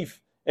a thief,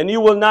 and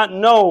you will not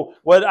know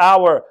what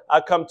hour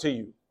I come to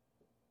you.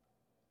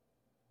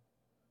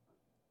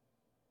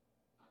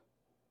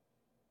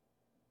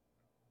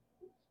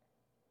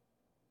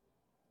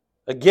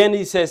 Again,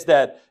 he says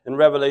that in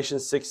Revelation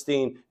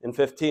 16 and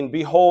 15,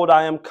 behold,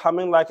 I am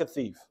coming like a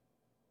thief.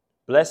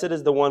 Blessed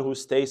is the one who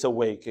stays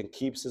awake and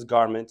keeps his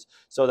garments,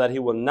 so that he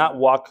will not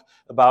walk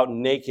about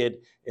naked,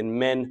 and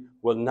men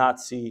will not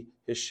see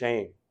his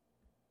shame.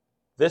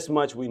 This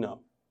much we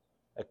know.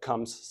 It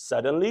comes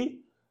suddenly.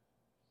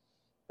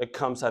 It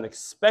comes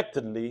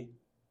unexpectedly.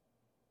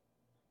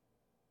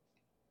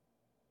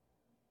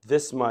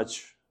 This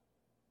much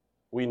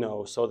we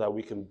know, so that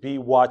we can be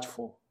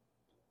watchful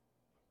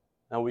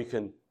and we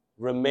can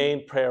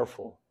remain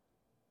prayerful.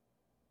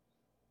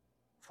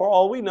 For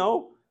all we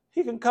know,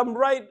 he can come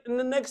right in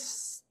the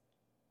next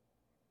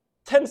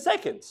 10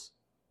 seconds.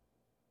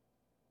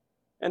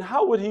 And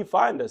how would he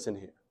find us in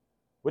here?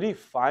 Would he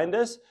find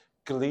us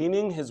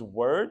gleaning his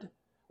word?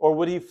 Or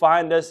would he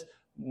find us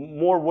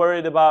more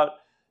worried about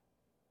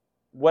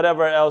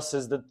whatever else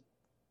is the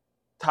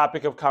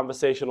topic of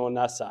conversation on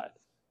that side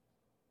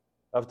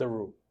of the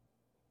room?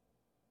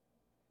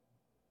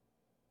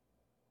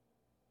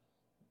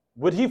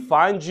 Would he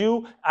find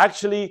you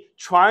actually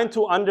trying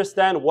to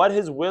understand what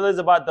his will is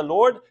about the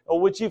Lord? Or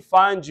would he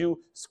find you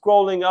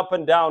scrolling up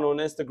and down on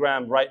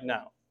Instagram right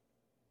now?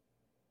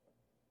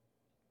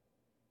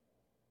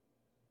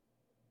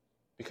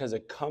 Because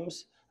it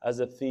comes as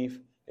a thief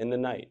in the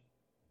night.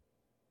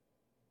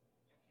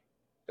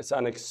 It's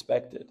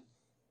unexpected.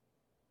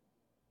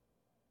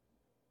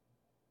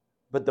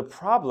 But the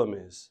problem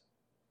is,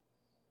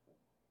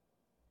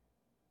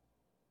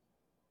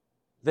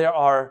 there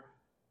are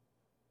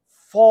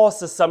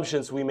false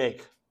assumptions we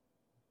make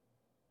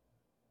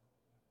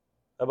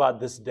about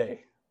this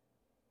day.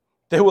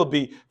 There will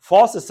be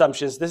false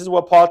assumptions. This is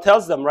what Paul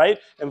tells them, right?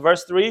 In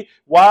verse 3,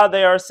 while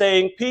they are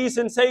saying peace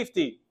and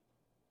safety,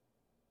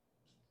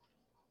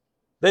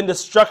 then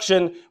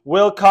destruction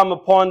will come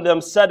upon them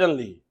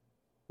suddenly,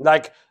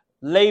 like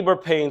labor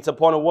pains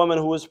upon a woman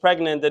who is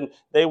pregnant, and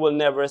they will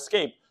never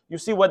escape. You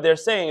see what they're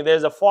saying?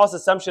 There's a false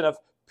assumption of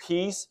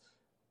peace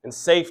and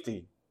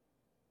safety,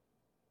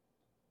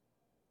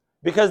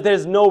 because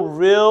there's no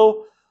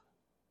real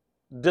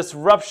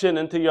disruption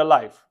into your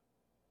life.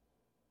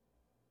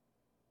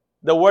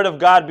 The word of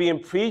God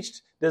being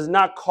preached does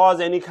not cause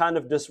any kind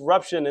of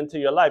disruption into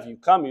your life. You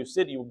come, you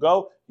sit, you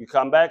go, you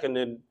come back, and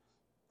then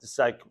it's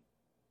like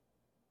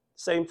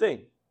same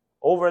thing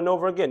over and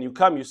over again. You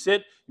come, you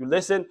sit, you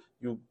listen,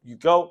 you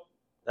go,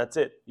 that's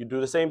it. You do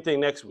the same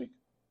thing next week.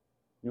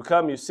 You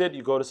come, you sit,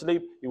 you go to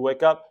sleep, you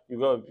wake up, you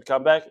go, you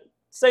come back,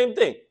 same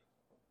thing.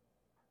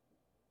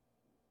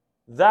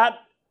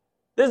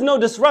 There's no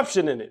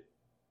disruption in it.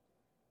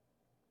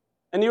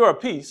 And you're at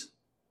peace.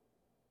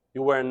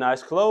 You're wearing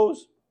nice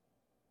clothes.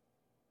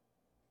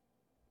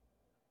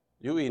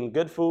 You're eating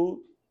good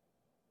food.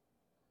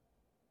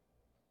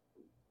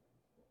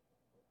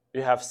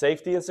 You have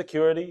safety and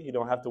security. You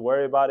don't have to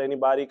worry about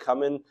anybody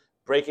coming,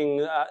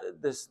 breaking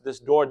this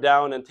door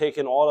down and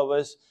taking all of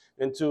us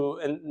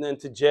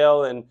into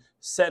jail and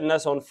setting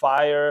us on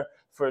fire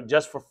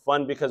just for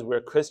fun because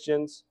we're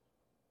Christians.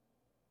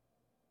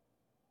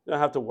 You don't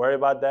have to worry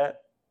about that.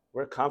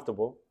 We're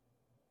comfortable.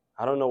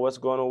 I don't know what's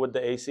going on with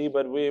the AC,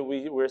 but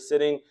we're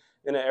sitting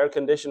in an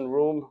air-conditioned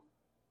room,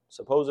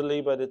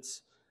 supposedly, but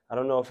I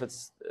don't know if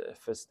it's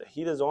the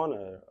heat is on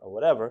or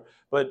whatever.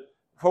 But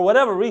for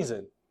whatever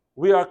reason,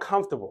 we are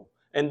comfortable.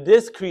 And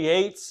this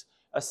creates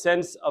a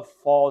sense of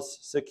false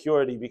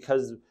security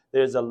because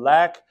there's a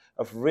lack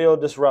of real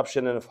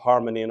disruption and of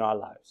harmony in our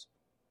lives.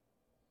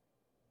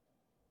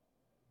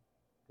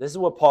 This is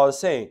what Paul is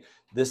saying.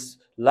 This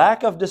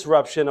lack of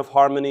disruption of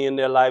harmony in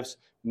their lives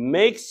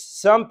makes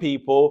some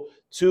people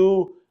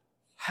to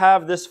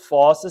have this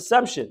false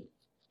assumption.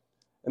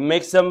 It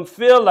makes them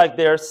feel like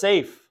they're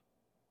safe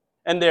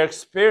and they're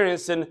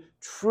experiencing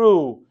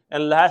true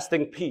and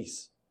lasting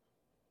peace.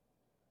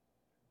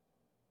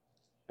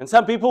 And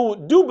some people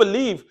do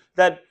believe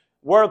that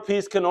world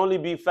peace can only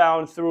be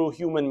found through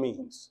human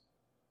means.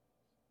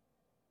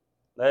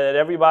 That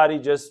everybody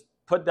just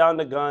put down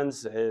the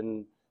guns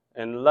and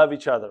love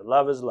each other.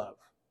 Love is love.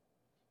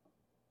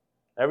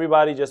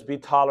 Everybody just be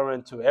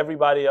tolerant to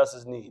everybody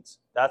else's needs.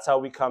 That's how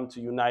we come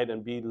to unite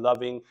and be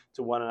loving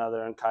to one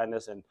another in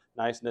kindness and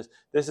niceness.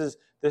 This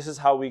is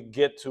how we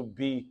get to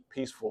be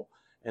peaceful.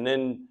 And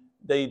then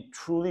they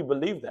truly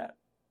believe that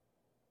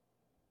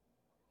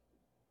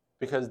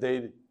because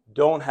they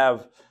don't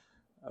have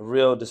a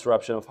real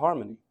disruption of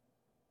harmony.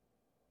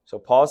 So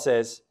Paul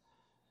says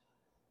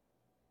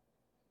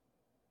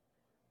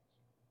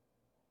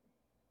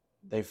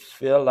they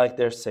feel like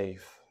they're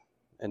safe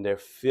and they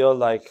feel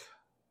like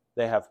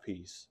they have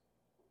peace.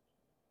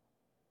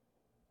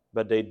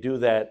 But they do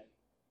that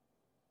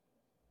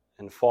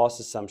in false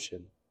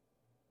assumption.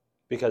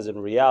 Because in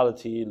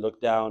reality,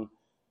 look down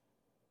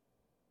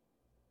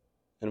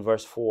in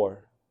verse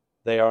 4,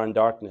 they are in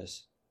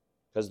darkness.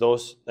 Because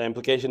the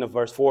implication of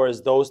verse 4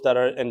 is those that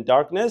are in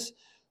darkness,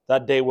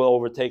 that day will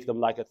overtake them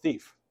like a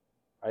thief.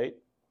 Right?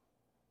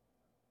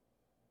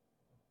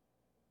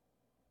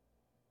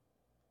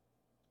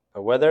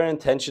 But whether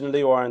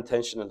intentionally or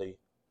unintentionally,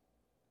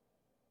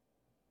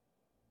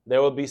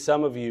 there will be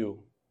some of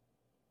you,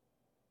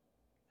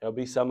 there will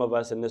be some of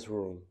us in this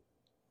room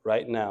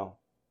right now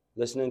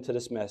listening to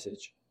this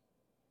message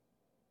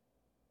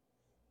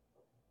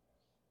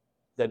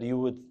that you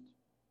would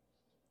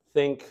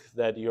think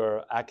that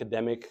your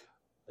academic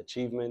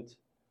achievement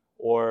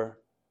or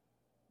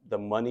the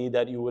money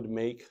that you would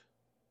make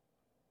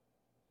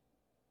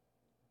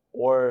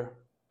or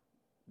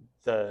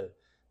the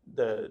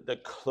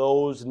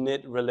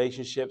close-knit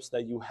relationships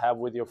that you have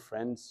with your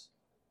friends,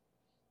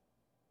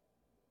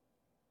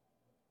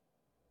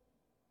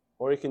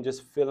 or you can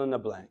just fill in the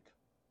blank,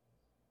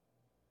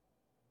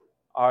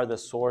 are the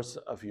source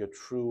of your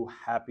true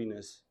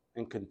happiness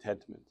and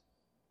contentment.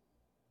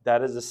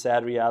 That is a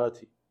sad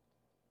reality,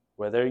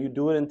 whether you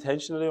do it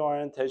intentionally or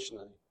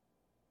unintentionally.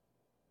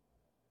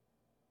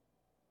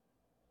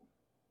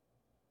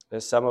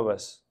 There's some of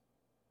us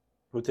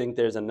who think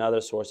there's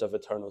another source of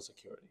eternal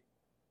security.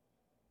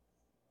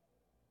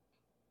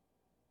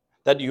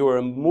 That you are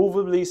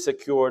immovably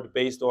secured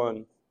based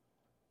on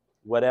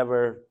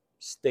whatever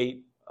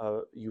state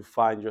you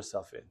find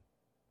yourself in,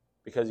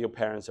 because your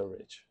parents are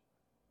rich,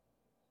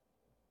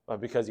 or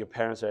because your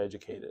parents are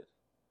educated,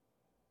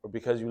 or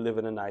because you live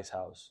in a nice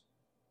house,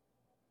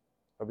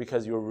 or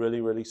because you're really,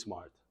 really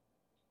smart,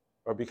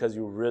 or because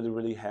you're really,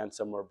 really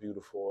handsome or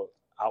beautiful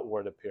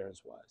outward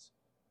appearance-wise,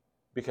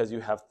 because you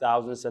have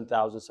thousands and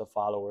thousands of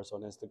followers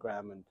on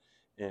Instagram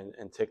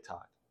and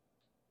TikTok,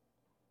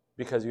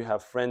 because you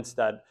have friends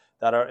that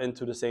are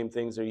into the same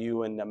things as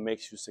you and that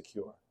makes you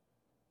secure.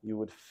 You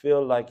would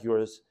feel like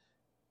you're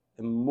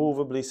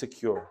immovably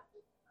secure.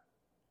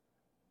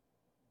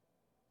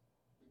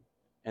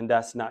 And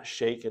that's not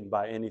shaken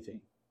by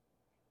anything.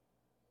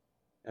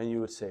 And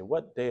you would say,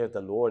 what day of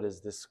the Lord is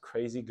this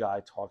crazy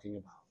guy talking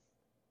about?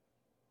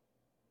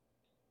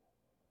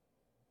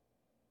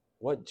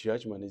 What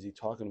judgment is he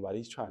talking about?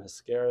 He's trying to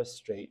scare us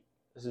straight.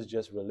 This is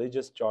just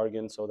religious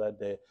jargon so that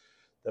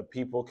the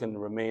people can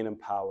remain in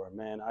power.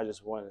 Man, I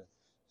just want to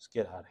just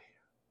get out of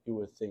here. You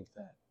would think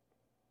that.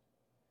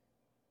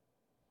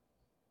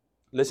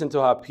 Listen to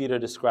how Peter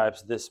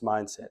describes this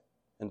mindset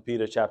in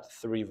Peter chapter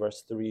 3,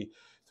 verse 3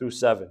 through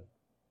 7.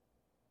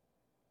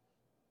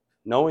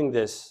 Knowing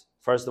this,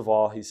 first of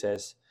all, he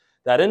says,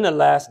 that in the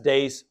last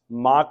days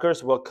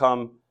mockers will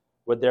come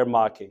with their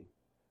mocking,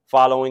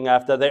 following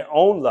after their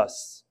own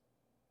lusts,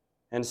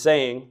 and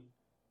saying,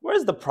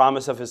 where's the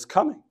promise of his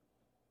coming?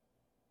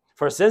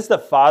 For since the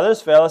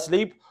fathers fell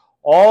asleep,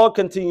 all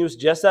continues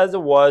just as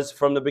it was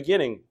from the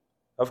beginning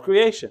of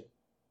creation.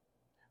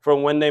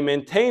 From when they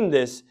maintain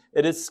this,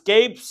 it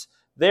escapes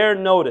their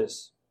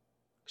notice.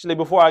 Actually,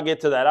 before I get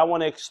to that, I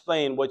want to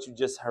explain what you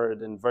just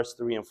heard in verse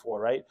 3 and 4,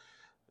 right?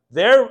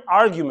 Their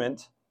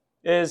argument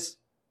is,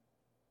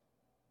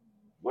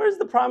 where's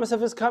the promise of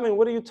his coming?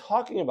 What are you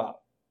talking about?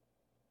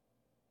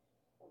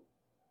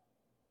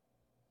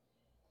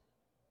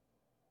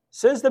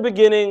 Since the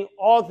beginning,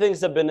 all things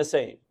have been the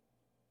same.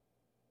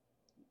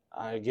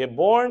 I get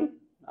born,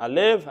 I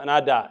live, and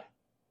I die.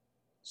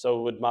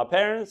 So with my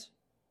parents,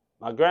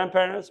 my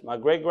grandparents, my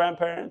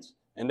great-grandparents,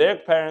 and their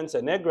parents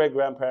and their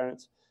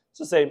great-grandparents, it's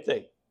the same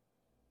thing.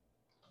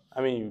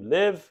 I mean, you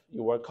live,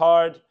 you work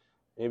hard,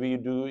 maybe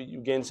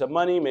you gain some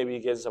money, maybe you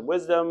gain some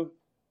wisdom,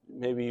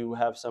 maybe you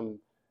have some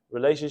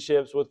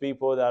relationships with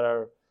people that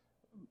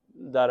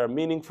are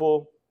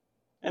meaningful,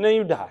 and then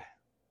you die.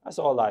 That's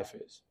all life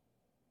is.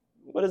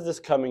 What is this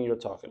coming you're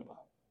talking about?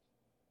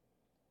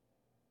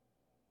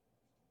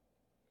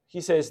 He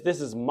says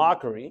this is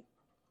mockery.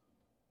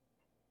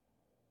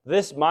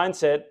 This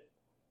mindset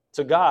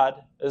to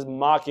God is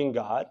mocking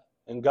God.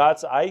 In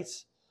God's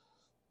eyes,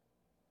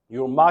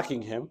 you're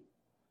mocking him.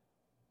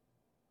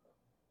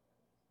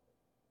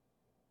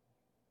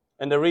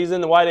 And the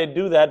reason why they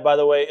do that, by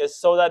the way, is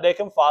so that they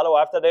can follow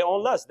after their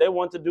own lust. They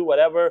want to do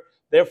whatever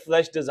their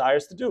flesh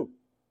desires to do.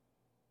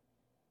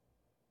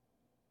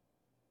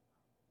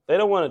 They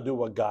don't want to do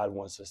what God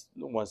wants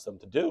them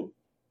to do.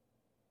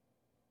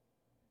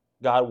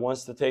 God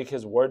wants to take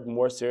his word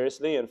more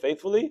seriously and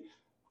faithfully.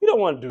 We don't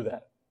want to do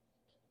that.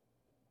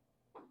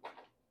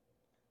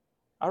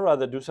 I'd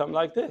rather do something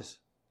like this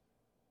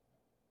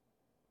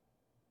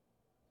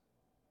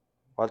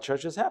while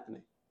church is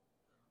happening.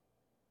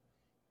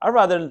 I'd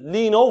rather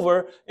lean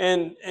over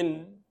and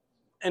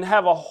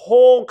have a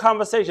whole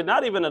conversation,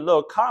 not even a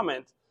little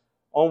comment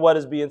on what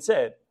is being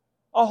said.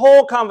 A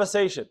whole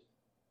conversation.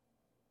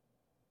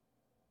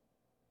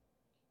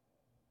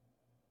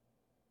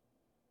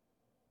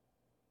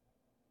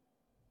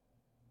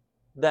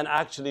 Than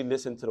actually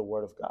listen to the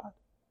word of God.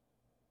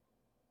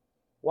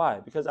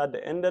 Why? Because at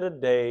the end of the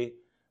day,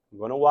 I'm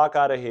going to walk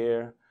out of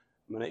here.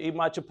 I'm going to eat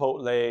my Chipotle.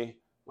 I'm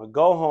going to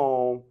go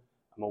home.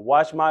 I'm going to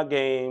watch my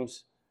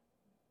games.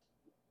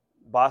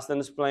 Boston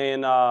is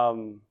playing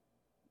the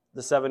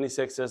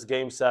 76ers,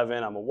 Game 7.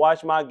 I'm going to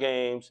watch my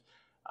games.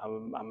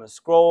 I'm going to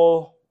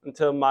scroll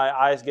until my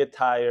eyes get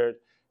tired.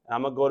 And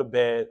I'm going to go to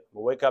bed. I'm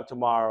going to wake up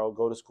tomorrow,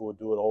 go to school,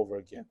 do it over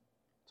again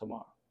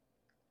tomorrow.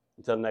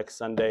 Until next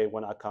Sunday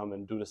when I come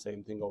and do the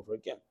same thing over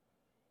again.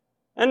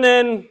 And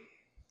then,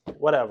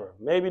 whatever.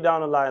 Maybe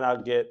down the line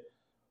I'll get.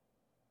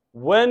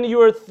 When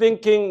you're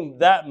thinking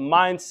that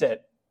mindset,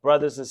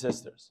 brothers and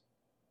sisters,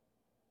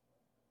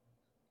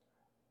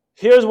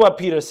 here's what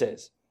Peter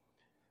says.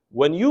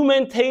 When you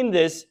maintain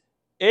this,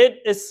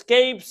 it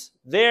escapes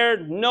their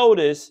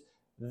notice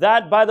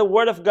that by the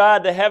word of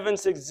God the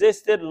heavens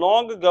existed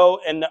long ago,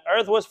 and the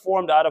earth was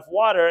formed out of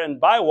water and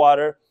by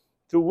water,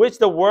 through which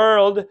the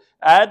world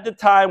at the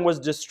time was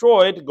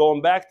destroyed.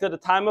 Going back to the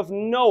time of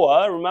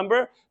Noah,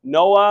 remember?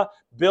 Noah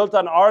built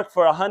an ark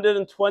for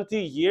 120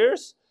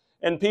 years,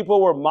 and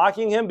people were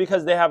mocking him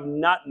because they have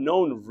not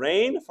known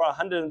rain for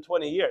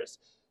 120 years.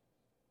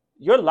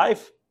 Your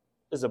life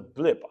is a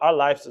blip. Our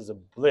lives is a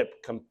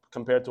blip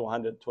compared to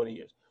 120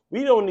 years.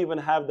 We don't even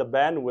have the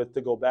bandwidth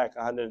to go back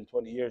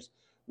 120 years,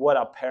 what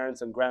our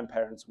parents and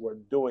grandparents were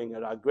doing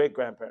and our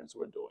great-grandparents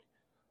were doing.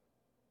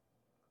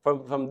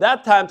 From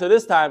that time to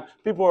this time,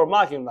 people were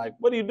mocking, like,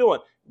 what are you doing?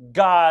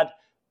 God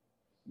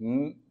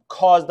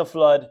caused the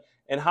flood,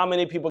 and how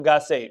many people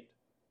got saved?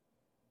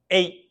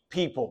 8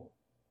 people.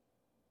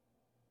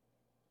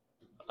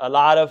 A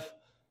lot of,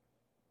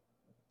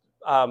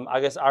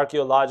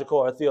 archaeological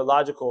or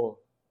theological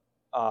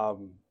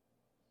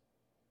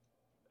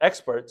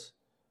experts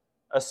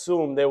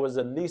assume there was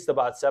at least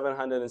about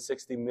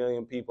 760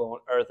 million people on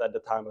earth at the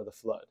time of the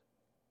flood.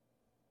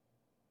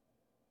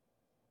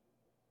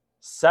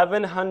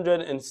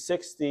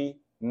 760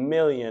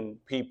 million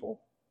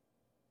people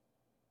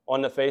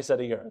on the face of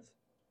the earth.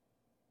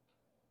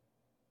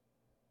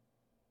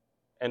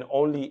 And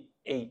only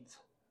 8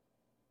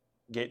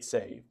 get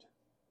saved.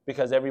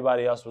 Because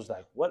everybody else was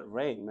like, what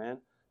rain, man?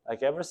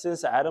 Like, ever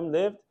since Adam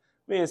lived,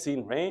 we ain't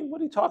seen rain.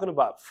 What are you talking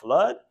about?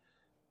 Flood?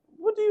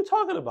 What are you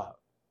talking about?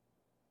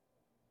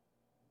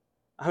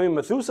 I mean,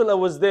 Methuselah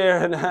was there,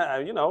 and,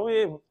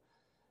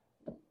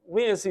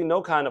 we ain't seen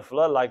no kind of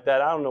flood like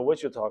that. I don't know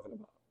what you're talking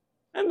about.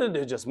 And then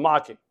they're just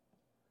mocking.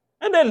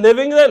 And they're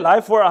living their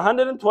life for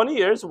 120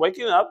 years,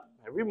 waking up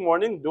every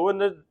morning, doing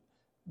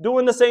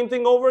the same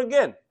thing over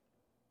again.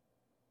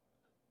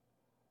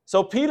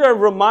 So Peter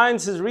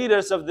reminds his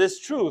readers of this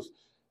truth.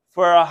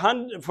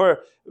 For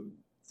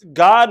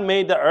God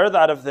made the earth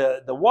out of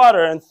the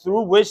water, and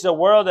through which the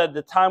world at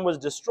the time was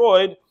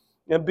destroyed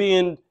and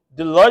being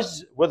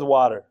deluged with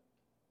water.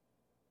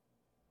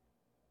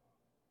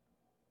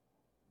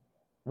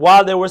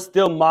 While they were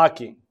still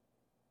mocking,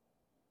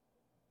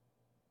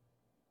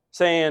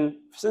 saying,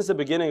 since the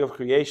beginning of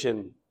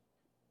creation,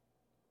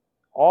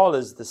 all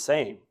is the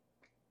same.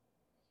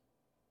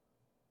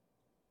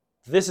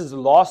 This is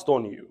lost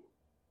on you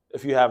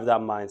if you have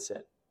that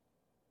mindset.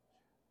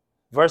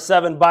 Verse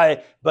 7,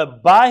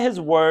 but by his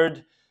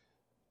word,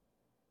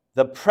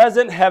 the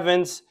present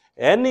heavens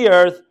and the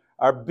earth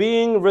are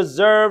being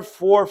reserved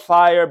for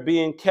fire,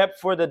 being kept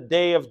for the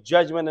day of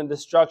judgment and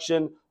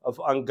destruction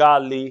of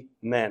ungodly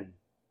men.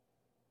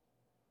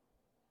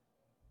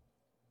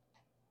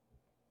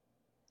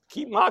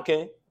 Keep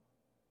mocking,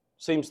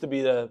 seems to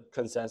be the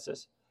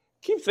consensus.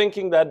 Keep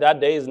thinking that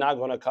day is not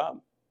going to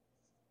come.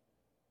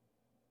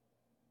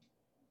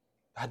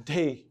 That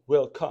day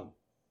will come.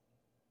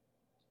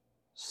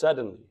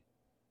 Suddenly.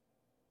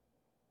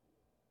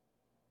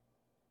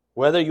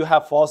 Whether you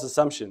have false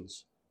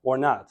assumptions or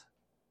not.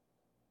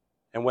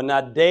 And when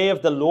that day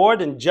of the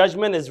Lord and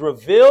judgment is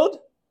revealed,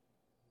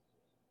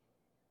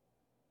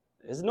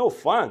 it's no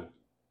fun.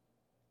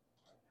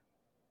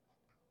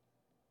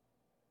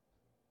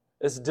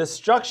 It's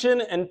destruction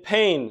and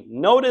pain.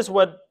 Notice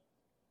what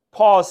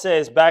Paul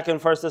says back in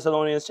 1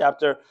 Thessalonians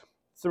chapter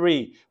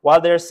 3.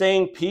 While they're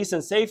saying peace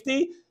and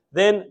safety,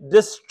 then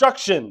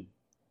destruction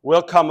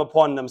will come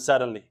upon them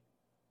suddenly.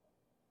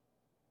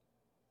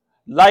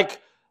 Like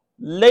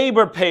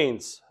labor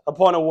pains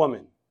upon a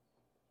woman.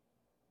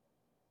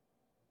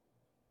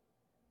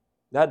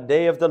 That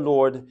day of the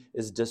Lord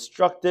is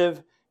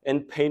destructive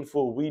and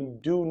painful. We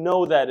do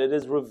know that. It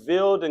is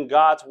revealed in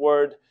God's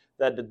word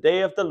that the day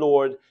of the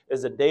Lord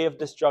is a day of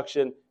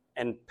destruction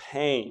and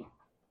pain.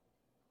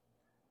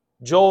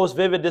 Joel's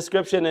vivid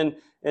description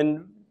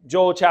in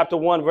Joel chapter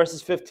 1,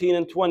 verses 15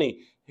 and 20,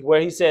 where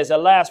he says,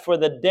 alas, for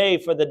the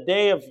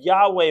day of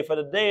Yahweh, for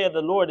the day of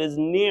the Lord is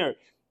near,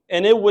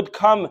 and it would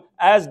come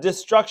as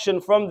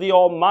destruction from the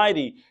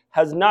Almighty.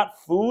 Has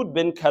not food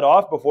been cut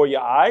off before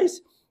your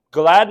eyes?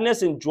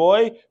 Gladness and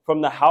joy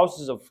from the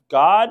houses of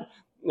God?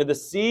 The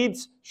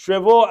seeds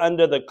shrivel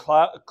under the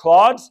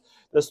clods.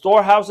 The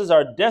storehouses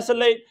are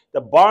desolate.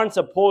 The barns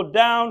are pulled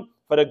down,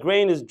 for the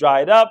grain is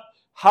dried up.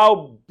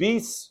 How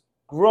beasts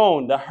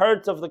groan. The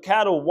herds of the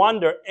cattle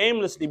wander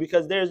aimlessly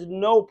because there is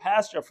no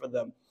pasture for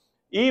them.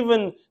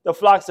 Even the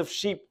flocks of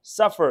sheep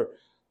suffer.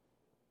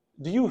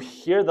 Do you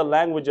hear the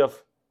language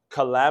of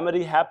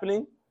calamity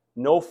happening?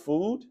 No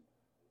food?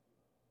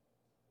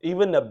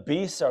 Even the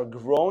beasts are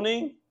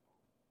groaning?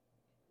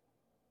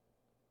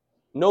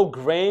 No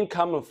grain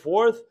coming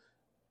forth?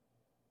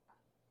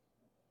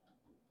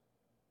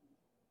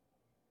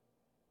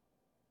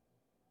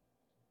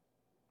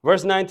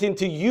 Verse 19,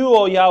 to you,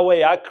 O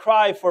Yahweh, I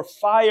cry, for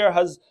fire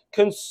has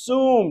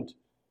consumed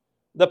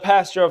the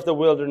pasture of the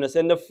wilderness,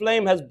 and the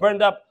flame has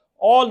burned up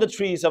all the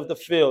trees of the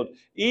field.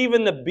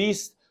 Even the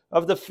beasts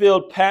of the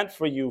field pant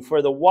for you,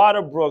 for the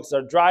water brooks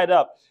are dried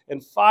up,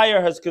 and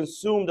fire has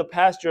consumed the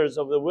pastures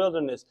of the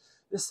wilderness.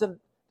 This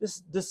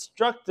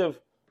destructive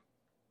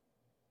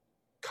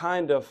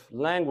kind of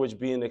language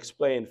being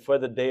explained for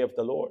the day of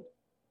the Lord.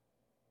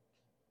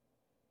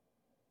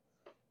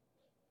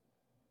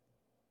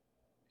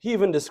 He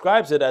even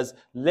describes it as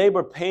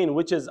labor pain,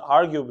 which is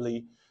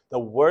arguably the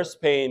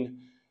worst pain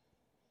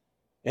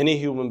any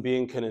human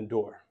being can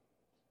endure.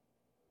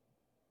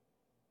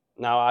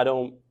 Now, I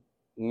don't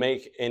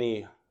make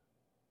any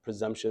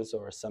presumptions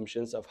or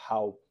assumptions of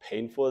how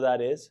painful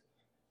that is,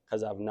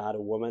 because I'm not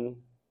a woman.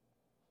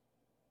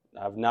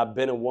 I've not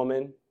been a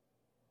woman,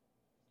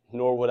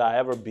 nor would I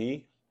ever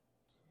be.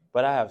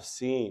 But I have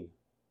seen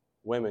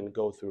women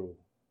go through,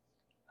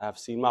 I have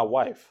seen my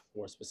wife,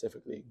 more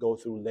specifically, go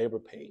through labor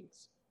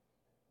pains.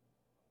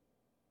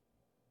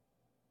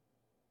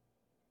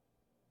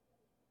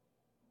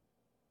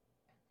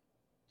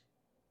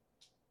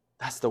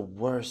 That's the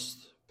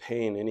worst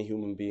pain any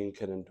human being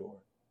can endure.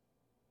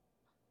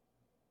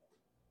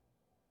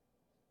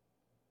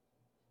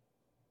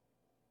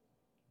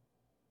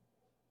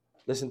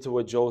 Listen to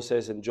what Joel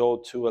says in Joel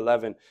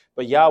 2:11.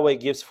 But Yahweh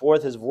gives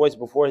forth his voice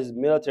before his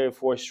military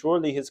force.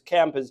 Surely his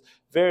camp is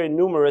very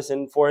numerous,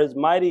 and for his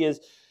mighty is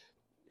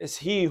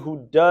he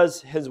who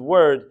does his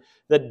word.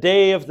 The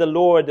day of the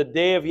Lord, the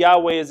day of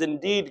Yahweh is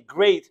indeed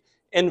great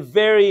and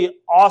very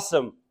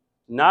awesome.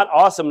 Not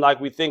awesome like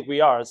we think we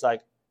are. It's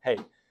like, hey,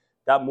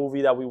 that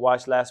movie that we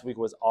watched last week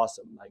was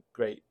awesome. Like,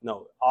 great.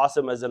 No,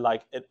 awesome as in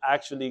like it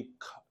actually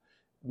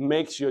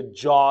makes your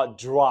jaw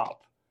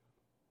drop.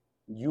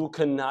 You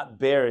cannot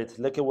bear it.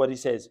 Look at what he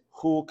says.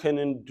 Who can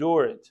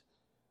endure it?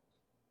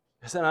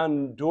 It's an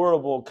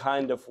unendurable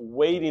kind of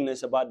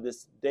weightiness about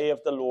this day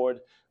of the Lord,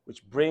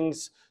 which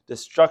brings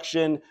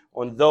destruction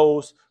on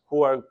those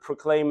who are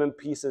proclaiming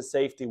peace and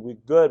safety. We're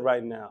good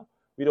right now.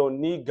 We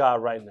don't need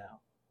God right now.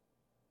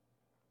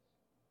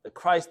 The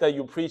Christ that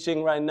you're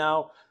preaching right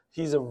now,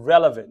 he's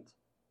irrelevant.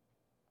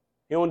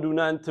 He don't do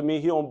nothing to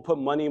me. He don't put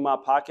money in my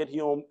pocket. He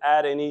don't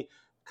add any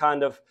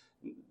kind of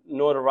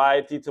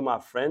notoriety to my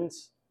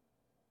friends.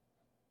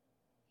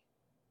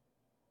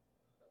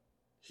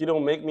 He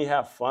don't make me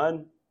have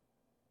fun.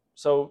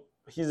 So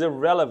he's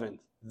irrelevant.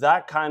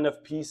 That kind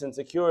of peace and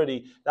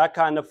security, that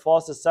kind of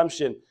false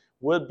assumption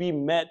will be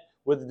met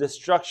with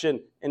destruction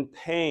and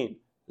pain,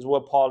 is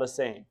what Paul is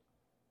saying.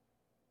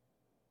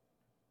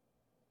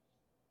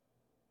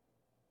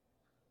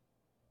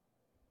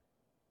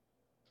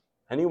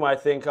 And you might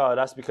think, oh,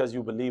 that's because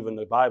you believe in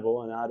the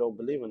Bible, and I don't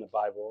believe in the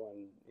Bible.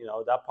 And,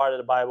 that part of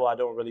the Bible I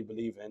don't really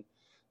believe in.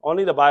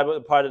 Only the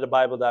part of the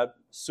Bible that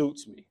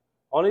suits me.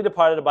 Only the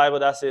part of the Bible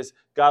that says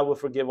God will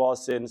forgive all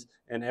sins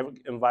and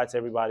invites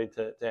everybody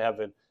to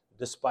heaven,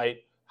 despite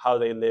how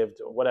they lived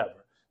or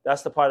whatever.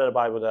 That's the part of the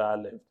Bible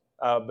that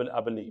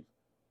I believe.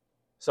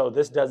 So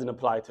this doesn't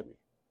apply to me.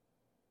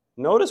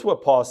 Notice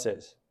what Paul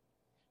says.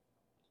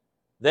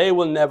 They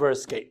will never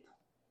escape.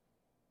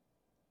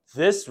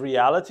 This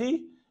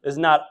reality is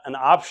not an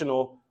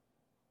optional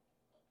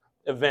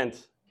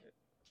event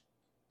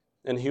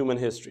in human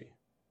history.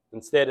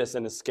 Instead, it's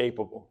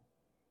inescapable.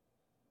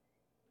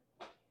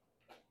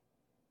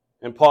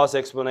 And Paul's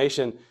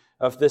explanation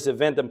of this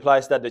event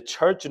implies that the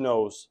church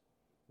knows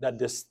that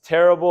this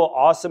terrible,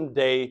 awesome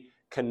day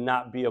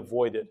cannot be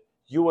avoided.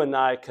 You and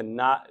I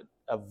cannot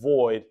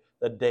avoid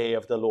the day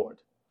of the Lord,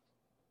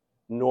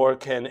 nor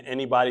can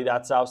anybody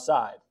that's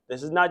outside.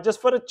 This is not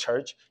just for the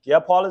church. Yeah,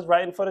 Paul is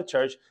writing for the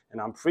church,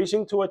 and I'm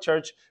preaching to a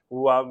church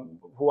who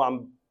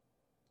I'm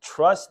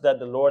trust that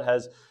the Lord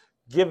has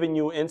given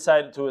you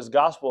insight to his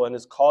gospel and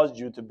has caused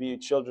you to be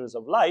children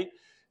of light,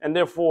 and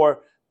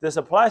therefore this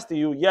applies to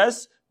you,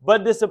 yes,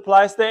 but this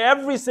applies to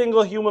every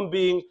single human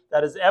being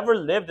that has ever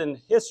lived in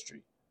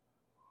history.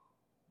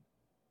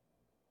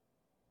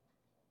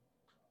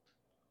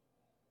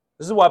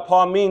 This is what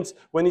Paul means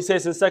when he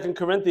says in 2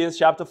 Corinthians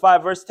chapter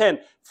 5, verse 10,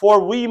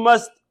 for we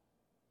must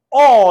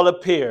all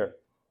appear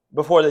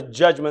before the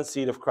judgment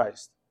seat of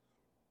Christ.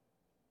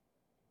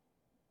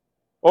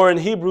 Or in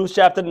Hebrews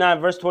chapter 9,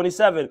 verse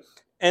 27,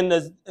 and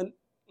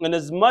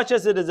as much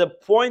as it is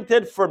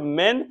appointed for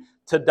men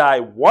to die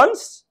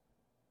once,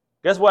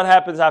 guess what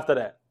happens after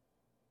that?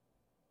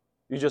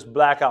 You just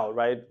black out,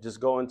 right? Just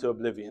go into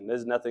oblivion.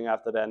 There's nothing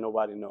after that.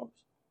 Nobody knows.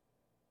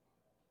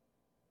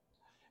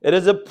 It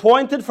is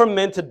appointed for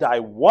men to die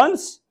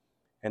once,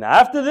 and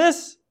after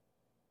this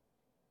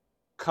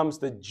comes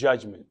the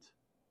judgment.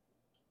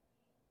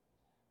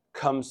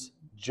 Comes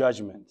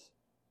judgment.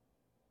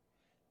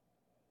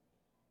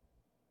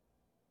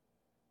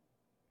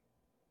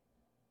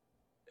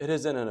 It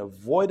is an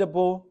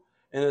unavoidable,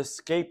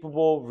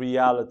 inescapable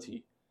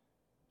reality.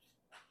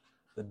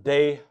 The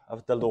day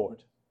of the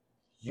Lord.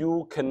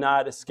 You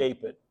cannot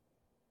escape it.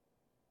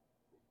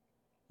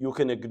 You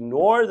can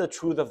ignore the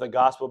truth of the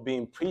gospel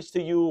being preached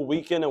to you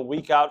week in and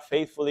week out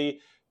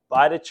faithfully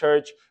by the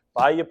church,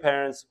 by your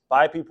parents,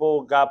 by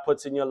people God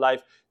puts in your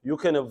life. You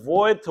can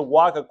avoid to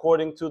walk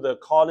according to the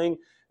calling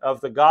of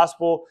the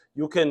gospel.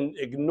 You can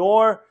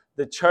ignore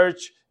the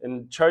church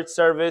and church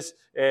service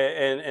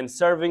and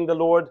serving the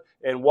Lord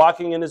and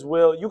walking in his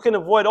will. You can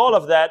avoid all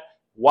of that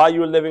while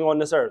you're living on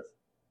this earth.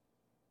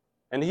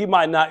 And he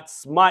might not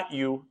smite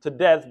you to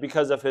death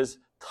because of his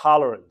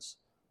tolerance.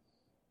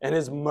 and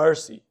his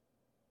mercy.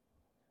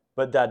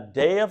 But that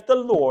day of the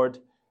Lord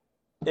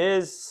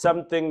is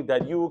something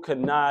that you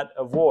cannot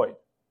avoid.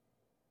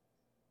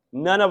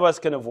 None of us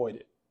can avoid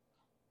it.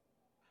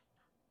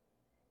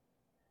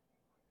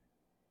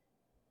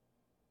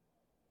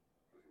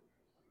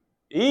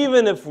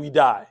 Even if we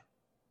die,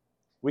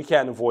 we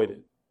can't avoid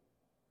it.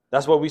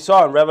 That's what we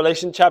saw in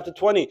Revelation chapter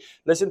 20.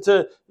 Listen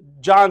to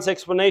John's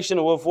explanation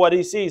of what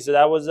he sees. So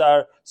that was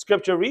our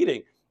scripture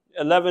reading,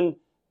 11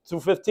 through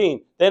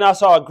 15. Then I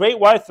saw a great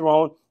white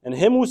throne, and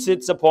him who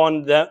sits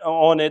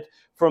on it,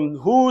 from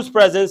whose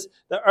presence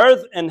the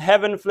earth and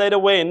heaven fled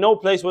away, and no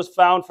place was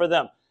found for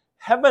them.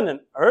 Heaven and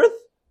earth?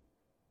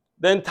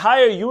 The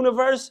entire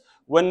universe,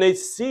 when they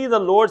see the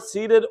Lord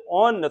seated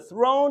on the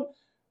throne,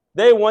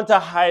 they want to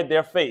hide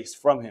their face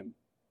from him.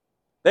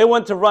 They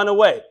want to run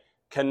away.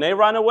 Can they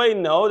run away?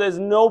 No, there's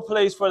no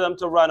place for them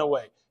to run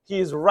away. He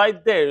is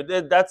right there.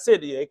 That's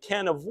it. They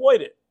can't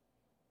avoid it.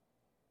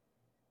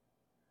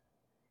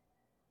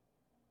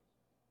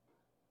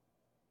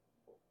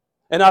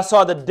 And I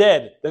saw the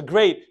dead, the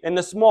great and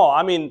the small.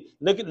 I mean,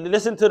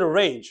 listen to the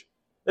range.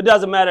 It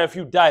doesn't matter if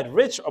you died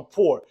rich or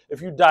poor,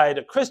 if you died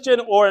a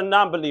Christian or a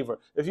non-believer,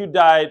 if you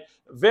died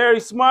very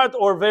smart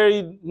or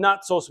very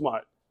not so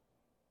smart.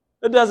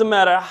 It doesn't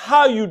matter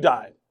how you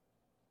died.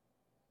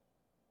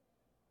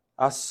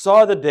 I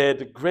saw the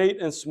dead,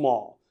 great and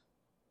small,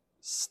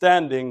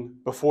 standing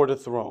before the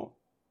throne,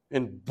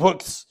 and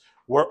books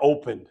were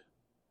opened.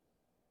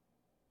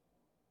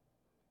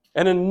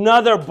 And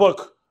another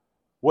book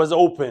was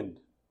opened.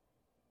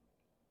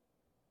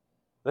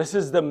 This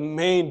is the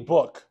main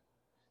book,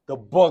 the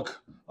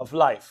book of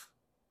life.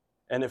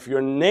 And if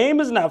your name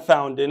is not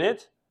found in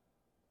it,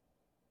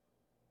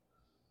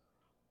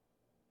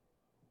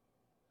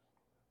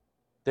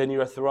 then you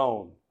are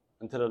thrown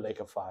into the lake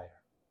of fire.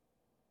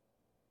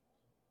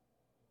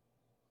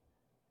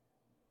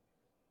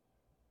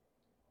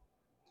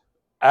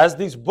 As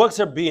these books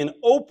are being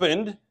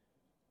opened,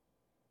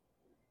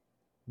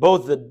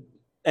 the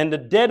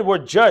dead were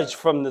judged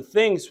from the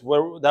things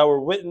that were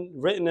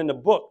written in the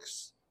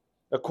books,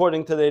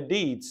 according to their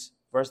deeds.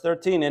 Verse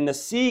 13, and the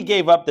sea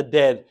gave up the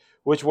dead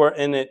which were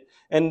in it,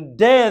 and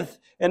death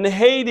and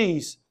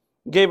Hades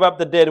gave up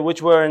the dead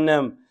which were in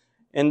them,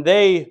 and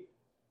they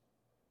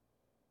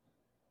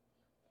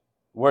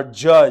were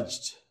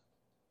judged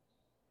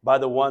by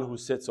the one who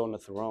sits on the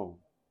throne.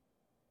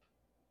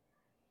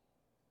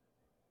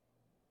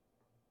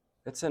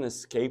 It's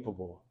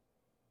inescapable.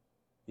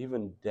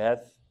 Even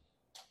death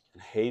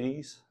and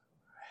Hades,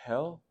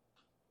 hell,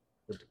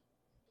 would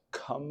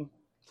come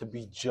to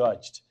be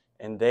judged.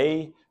 And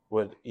they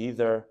would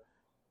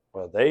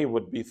they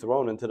would be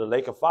thrown into the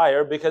lake of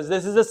fire, because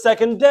this is the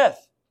second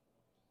death.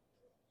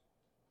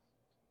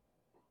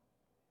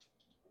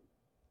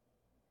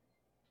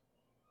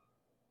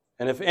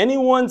 And if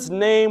anyone's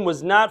name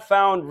was not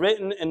found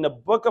written in the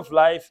book of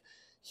life,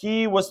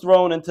 he was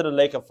thrown into the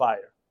lake of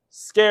fire.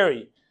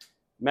 Scary.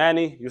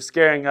 Manny, you're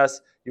scaring us.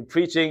 You're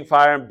preaching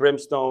fire and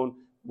brimstone.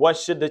 What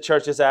should the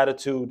church's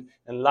attitude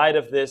in light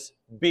of this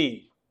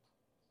be?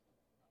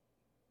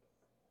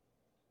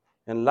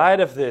 In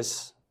light of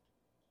this,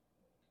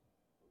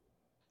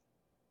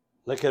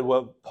 look at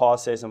what Paul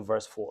says in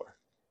verse 4.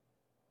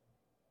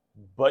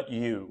 But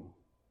you,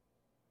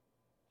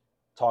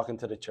 talking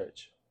to the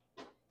church.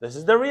 This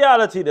is the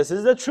reality. This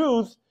is the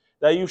truth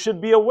that you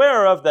should be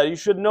aware of, that you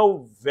should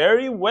know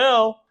very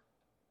well.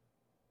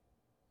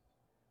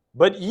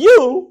 But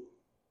you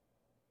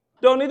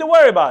don't need to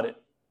worry about it.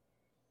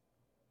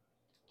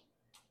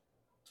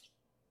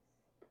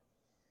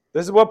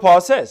 This is what Paul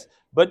says.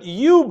 But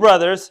you,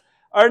 brothers,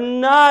 are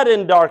not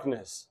in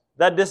darkness,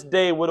 that this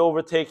day would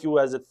overtake you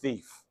as a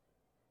thief.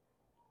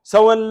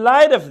 So in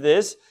light of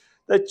this,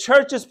 the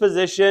church's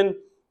position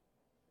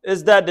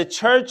is that the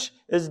church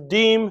is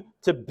deemed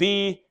to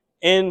be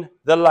in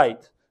the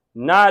light,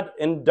 not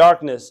in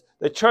darkness.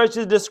 The church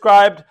is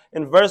described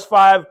in verse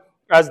 5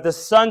 as the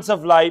sons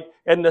of light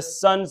and the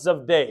sons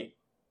of day.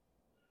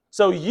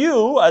 So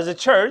you as a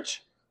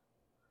church,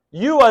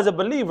 you as a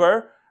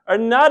believer, are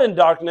not in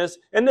darkness,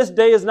 and this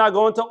day is not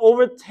going to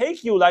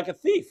overtake you like a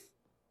thief.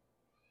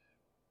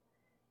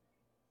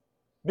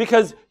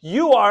 Because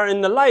you are in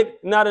the light,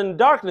 not in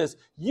darkness.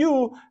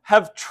 You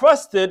have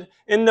trusted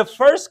in the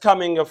first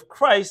coming of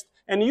Christ,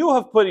 and you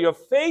have put your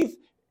faith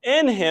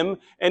in him,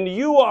 and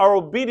you are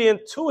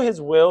obedient to his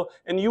will,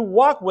 and you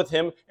walk with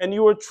him, and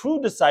you are true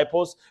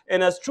disciples,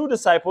 and as true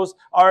disciples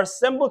are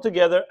assembled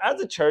together as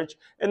a church,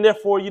 and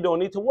therefore you don't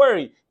need to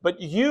worry. But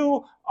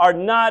you are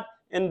not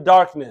in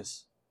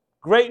darkness.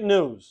 Great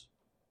news.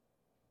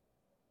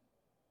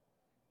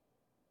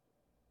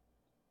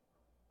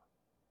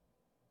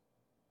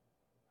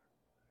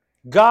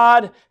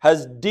 God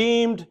has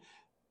deemed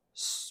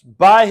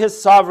by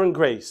his sovereign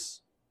grace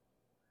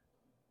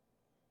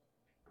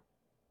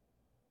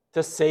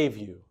to save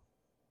you.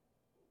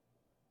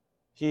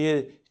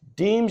 He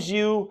deems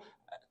you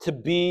to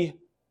be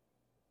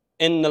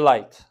in the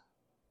light.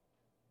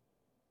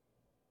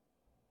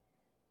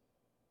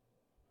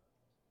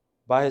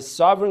 By his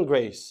sovereign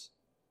grace,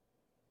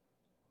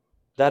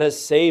 that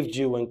has saved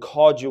you and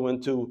called you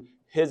into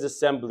his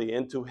assembly,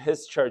 into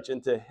his church,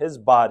 into his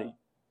body.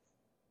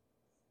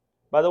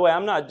 By the way,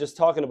 I'm not just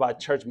talking about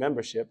church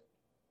membership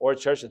or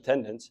church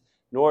attendance,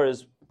 nor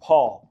is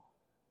Paul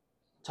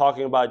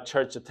talking about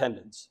church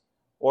attendance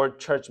or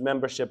church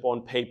membership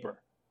on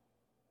paper.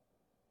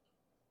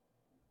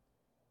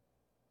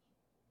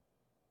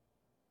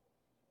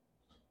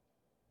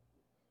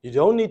 You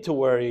don't need to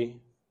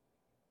worry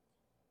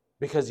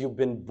because you've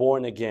been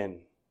born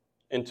again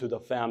into the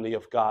family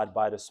of God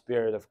by the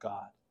Spirit of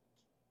God.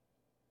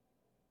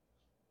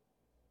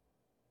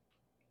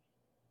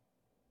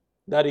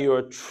 That you're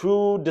a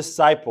true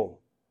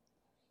disciple.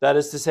 That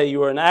is to say,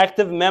 you are an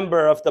active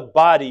member of the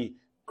body,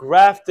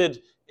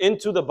 grafted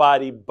into the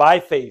body by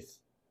faith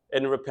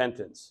and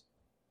repentance.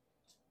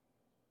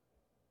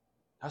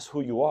 That's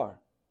who you are.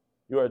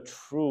 You're a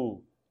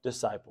true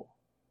disciple.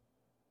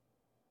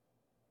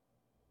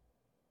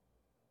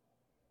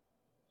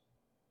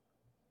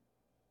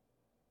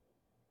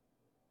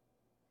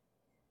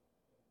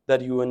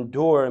 That you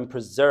endure and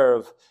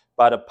preserve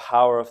by the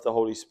power of the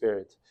Holy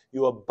Spirit.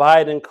 You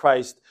abide in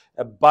Christ,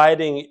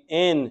 abiding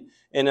in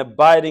and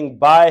abiding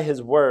by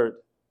his word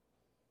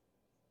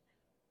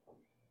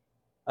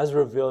as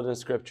revealed in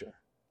Scripture.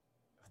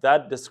 If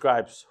that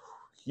describes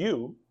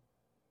you,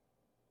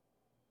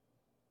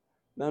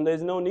 then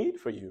there's no need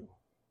for you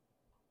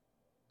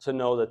to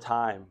know the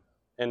time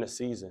and the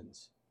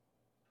seasons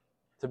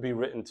to be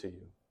written to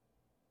you.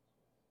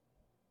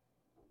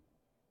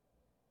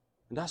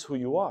 And that's who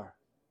you are.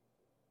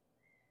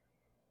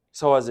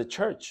 So as a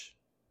church,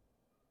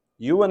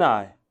 you and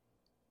I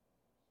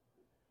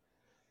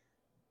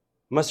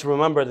must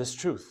remember this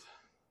truth.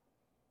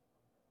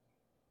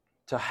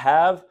 To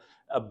have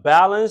a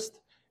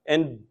balanced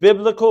and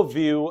biblical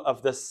view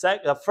of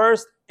the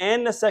first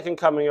and the second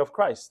coming of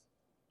Christ,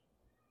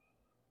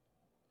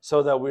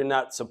 so that we're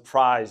not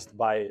surprised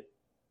by it,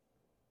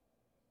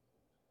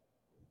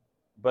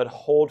 but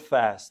hold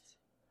fast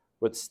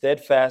with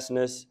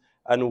steadfastness,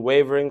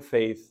 unwavering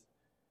faith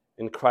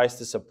in Christ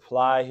to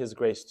supply his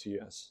grace to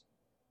us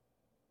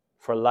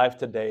for life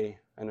today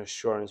and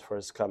assurance for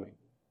his coming.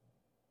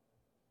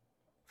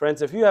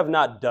 Friends, if you have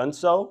not done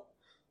so,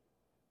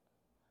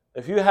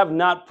 if you have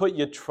not put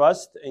your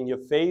trust and your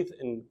faith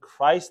in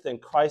Christ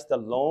and Christ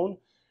alone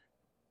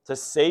to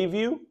save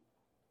you,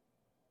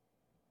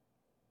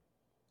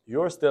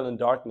 you're still in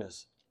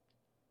darkness.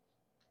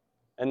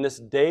 And this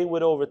day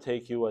would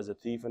overtake you as a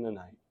thief in the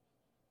night.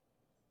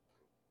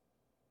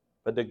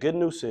 But the good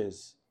news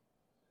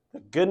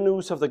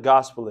of the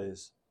gospel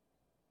is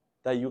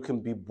that you can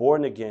be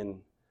born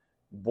again,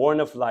 born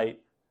of light,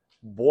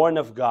 born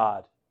of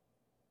God.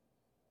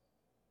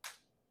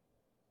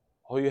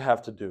 All you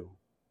have to do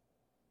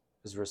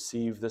is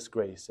receive this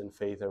grace in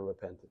faith and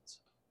repentance.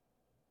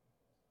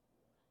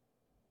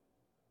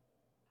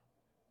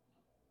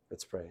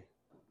 Let's pray.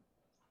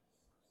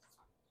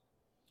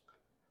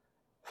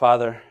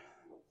 Father,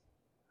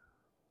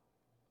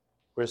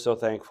 we're so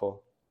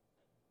thankful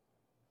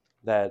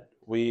that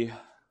we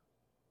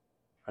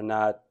are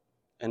not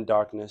in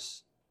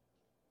darkness,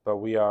 but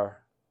we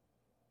are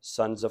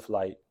sons of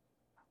light,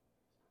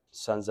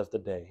 sons of the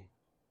day.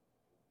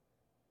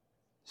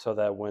 So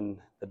that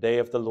when the day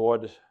of the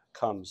Lord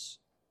comes,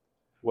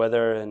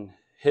 whether in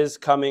his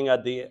coming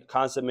at the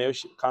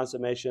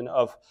consummation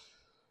of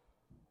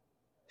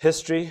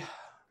history,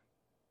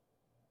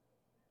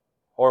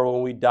 or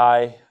when we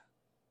die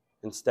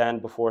and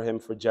stand before him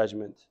for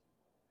judgment,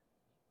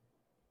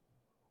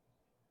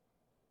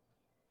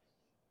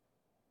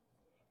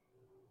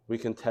 we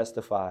can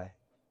testify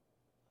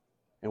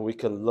and we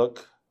can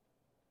look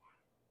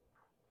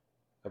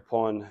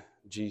upon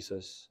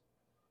Jesus,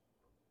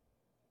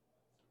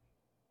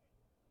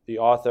 the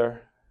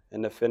author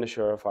and the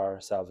finisher of our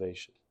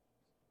salvation,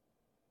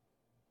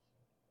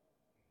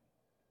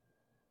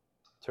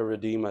 to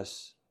redeem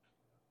us,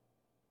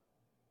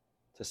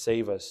 to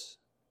save us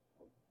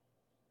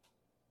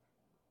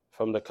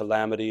from the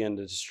calamity and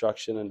the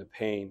destruction and the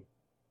pain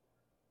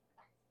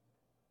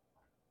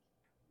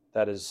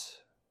that is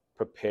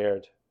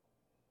prepared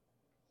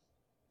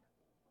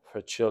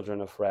for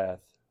children of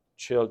wrath,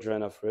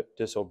 children of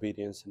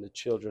disobedience, and the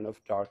children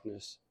of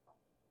darkness.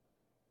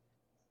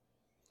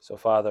 So,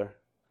 Father,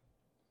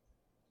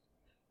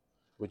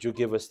 would you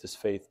give us this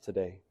faith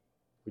today?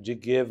 Would you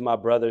give my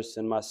brothers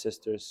and my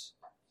sisters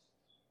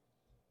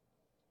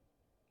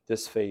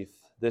this faith,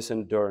 this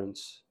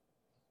endurance,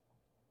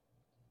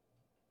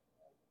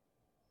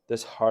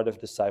 this heart of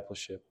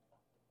discipleship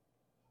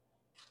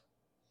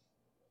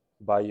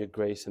by your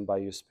grace and by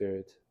your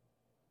Spirit?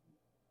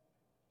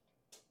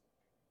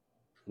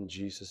 In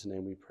Jesus'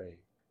 name we pray.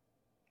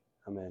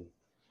 Amen.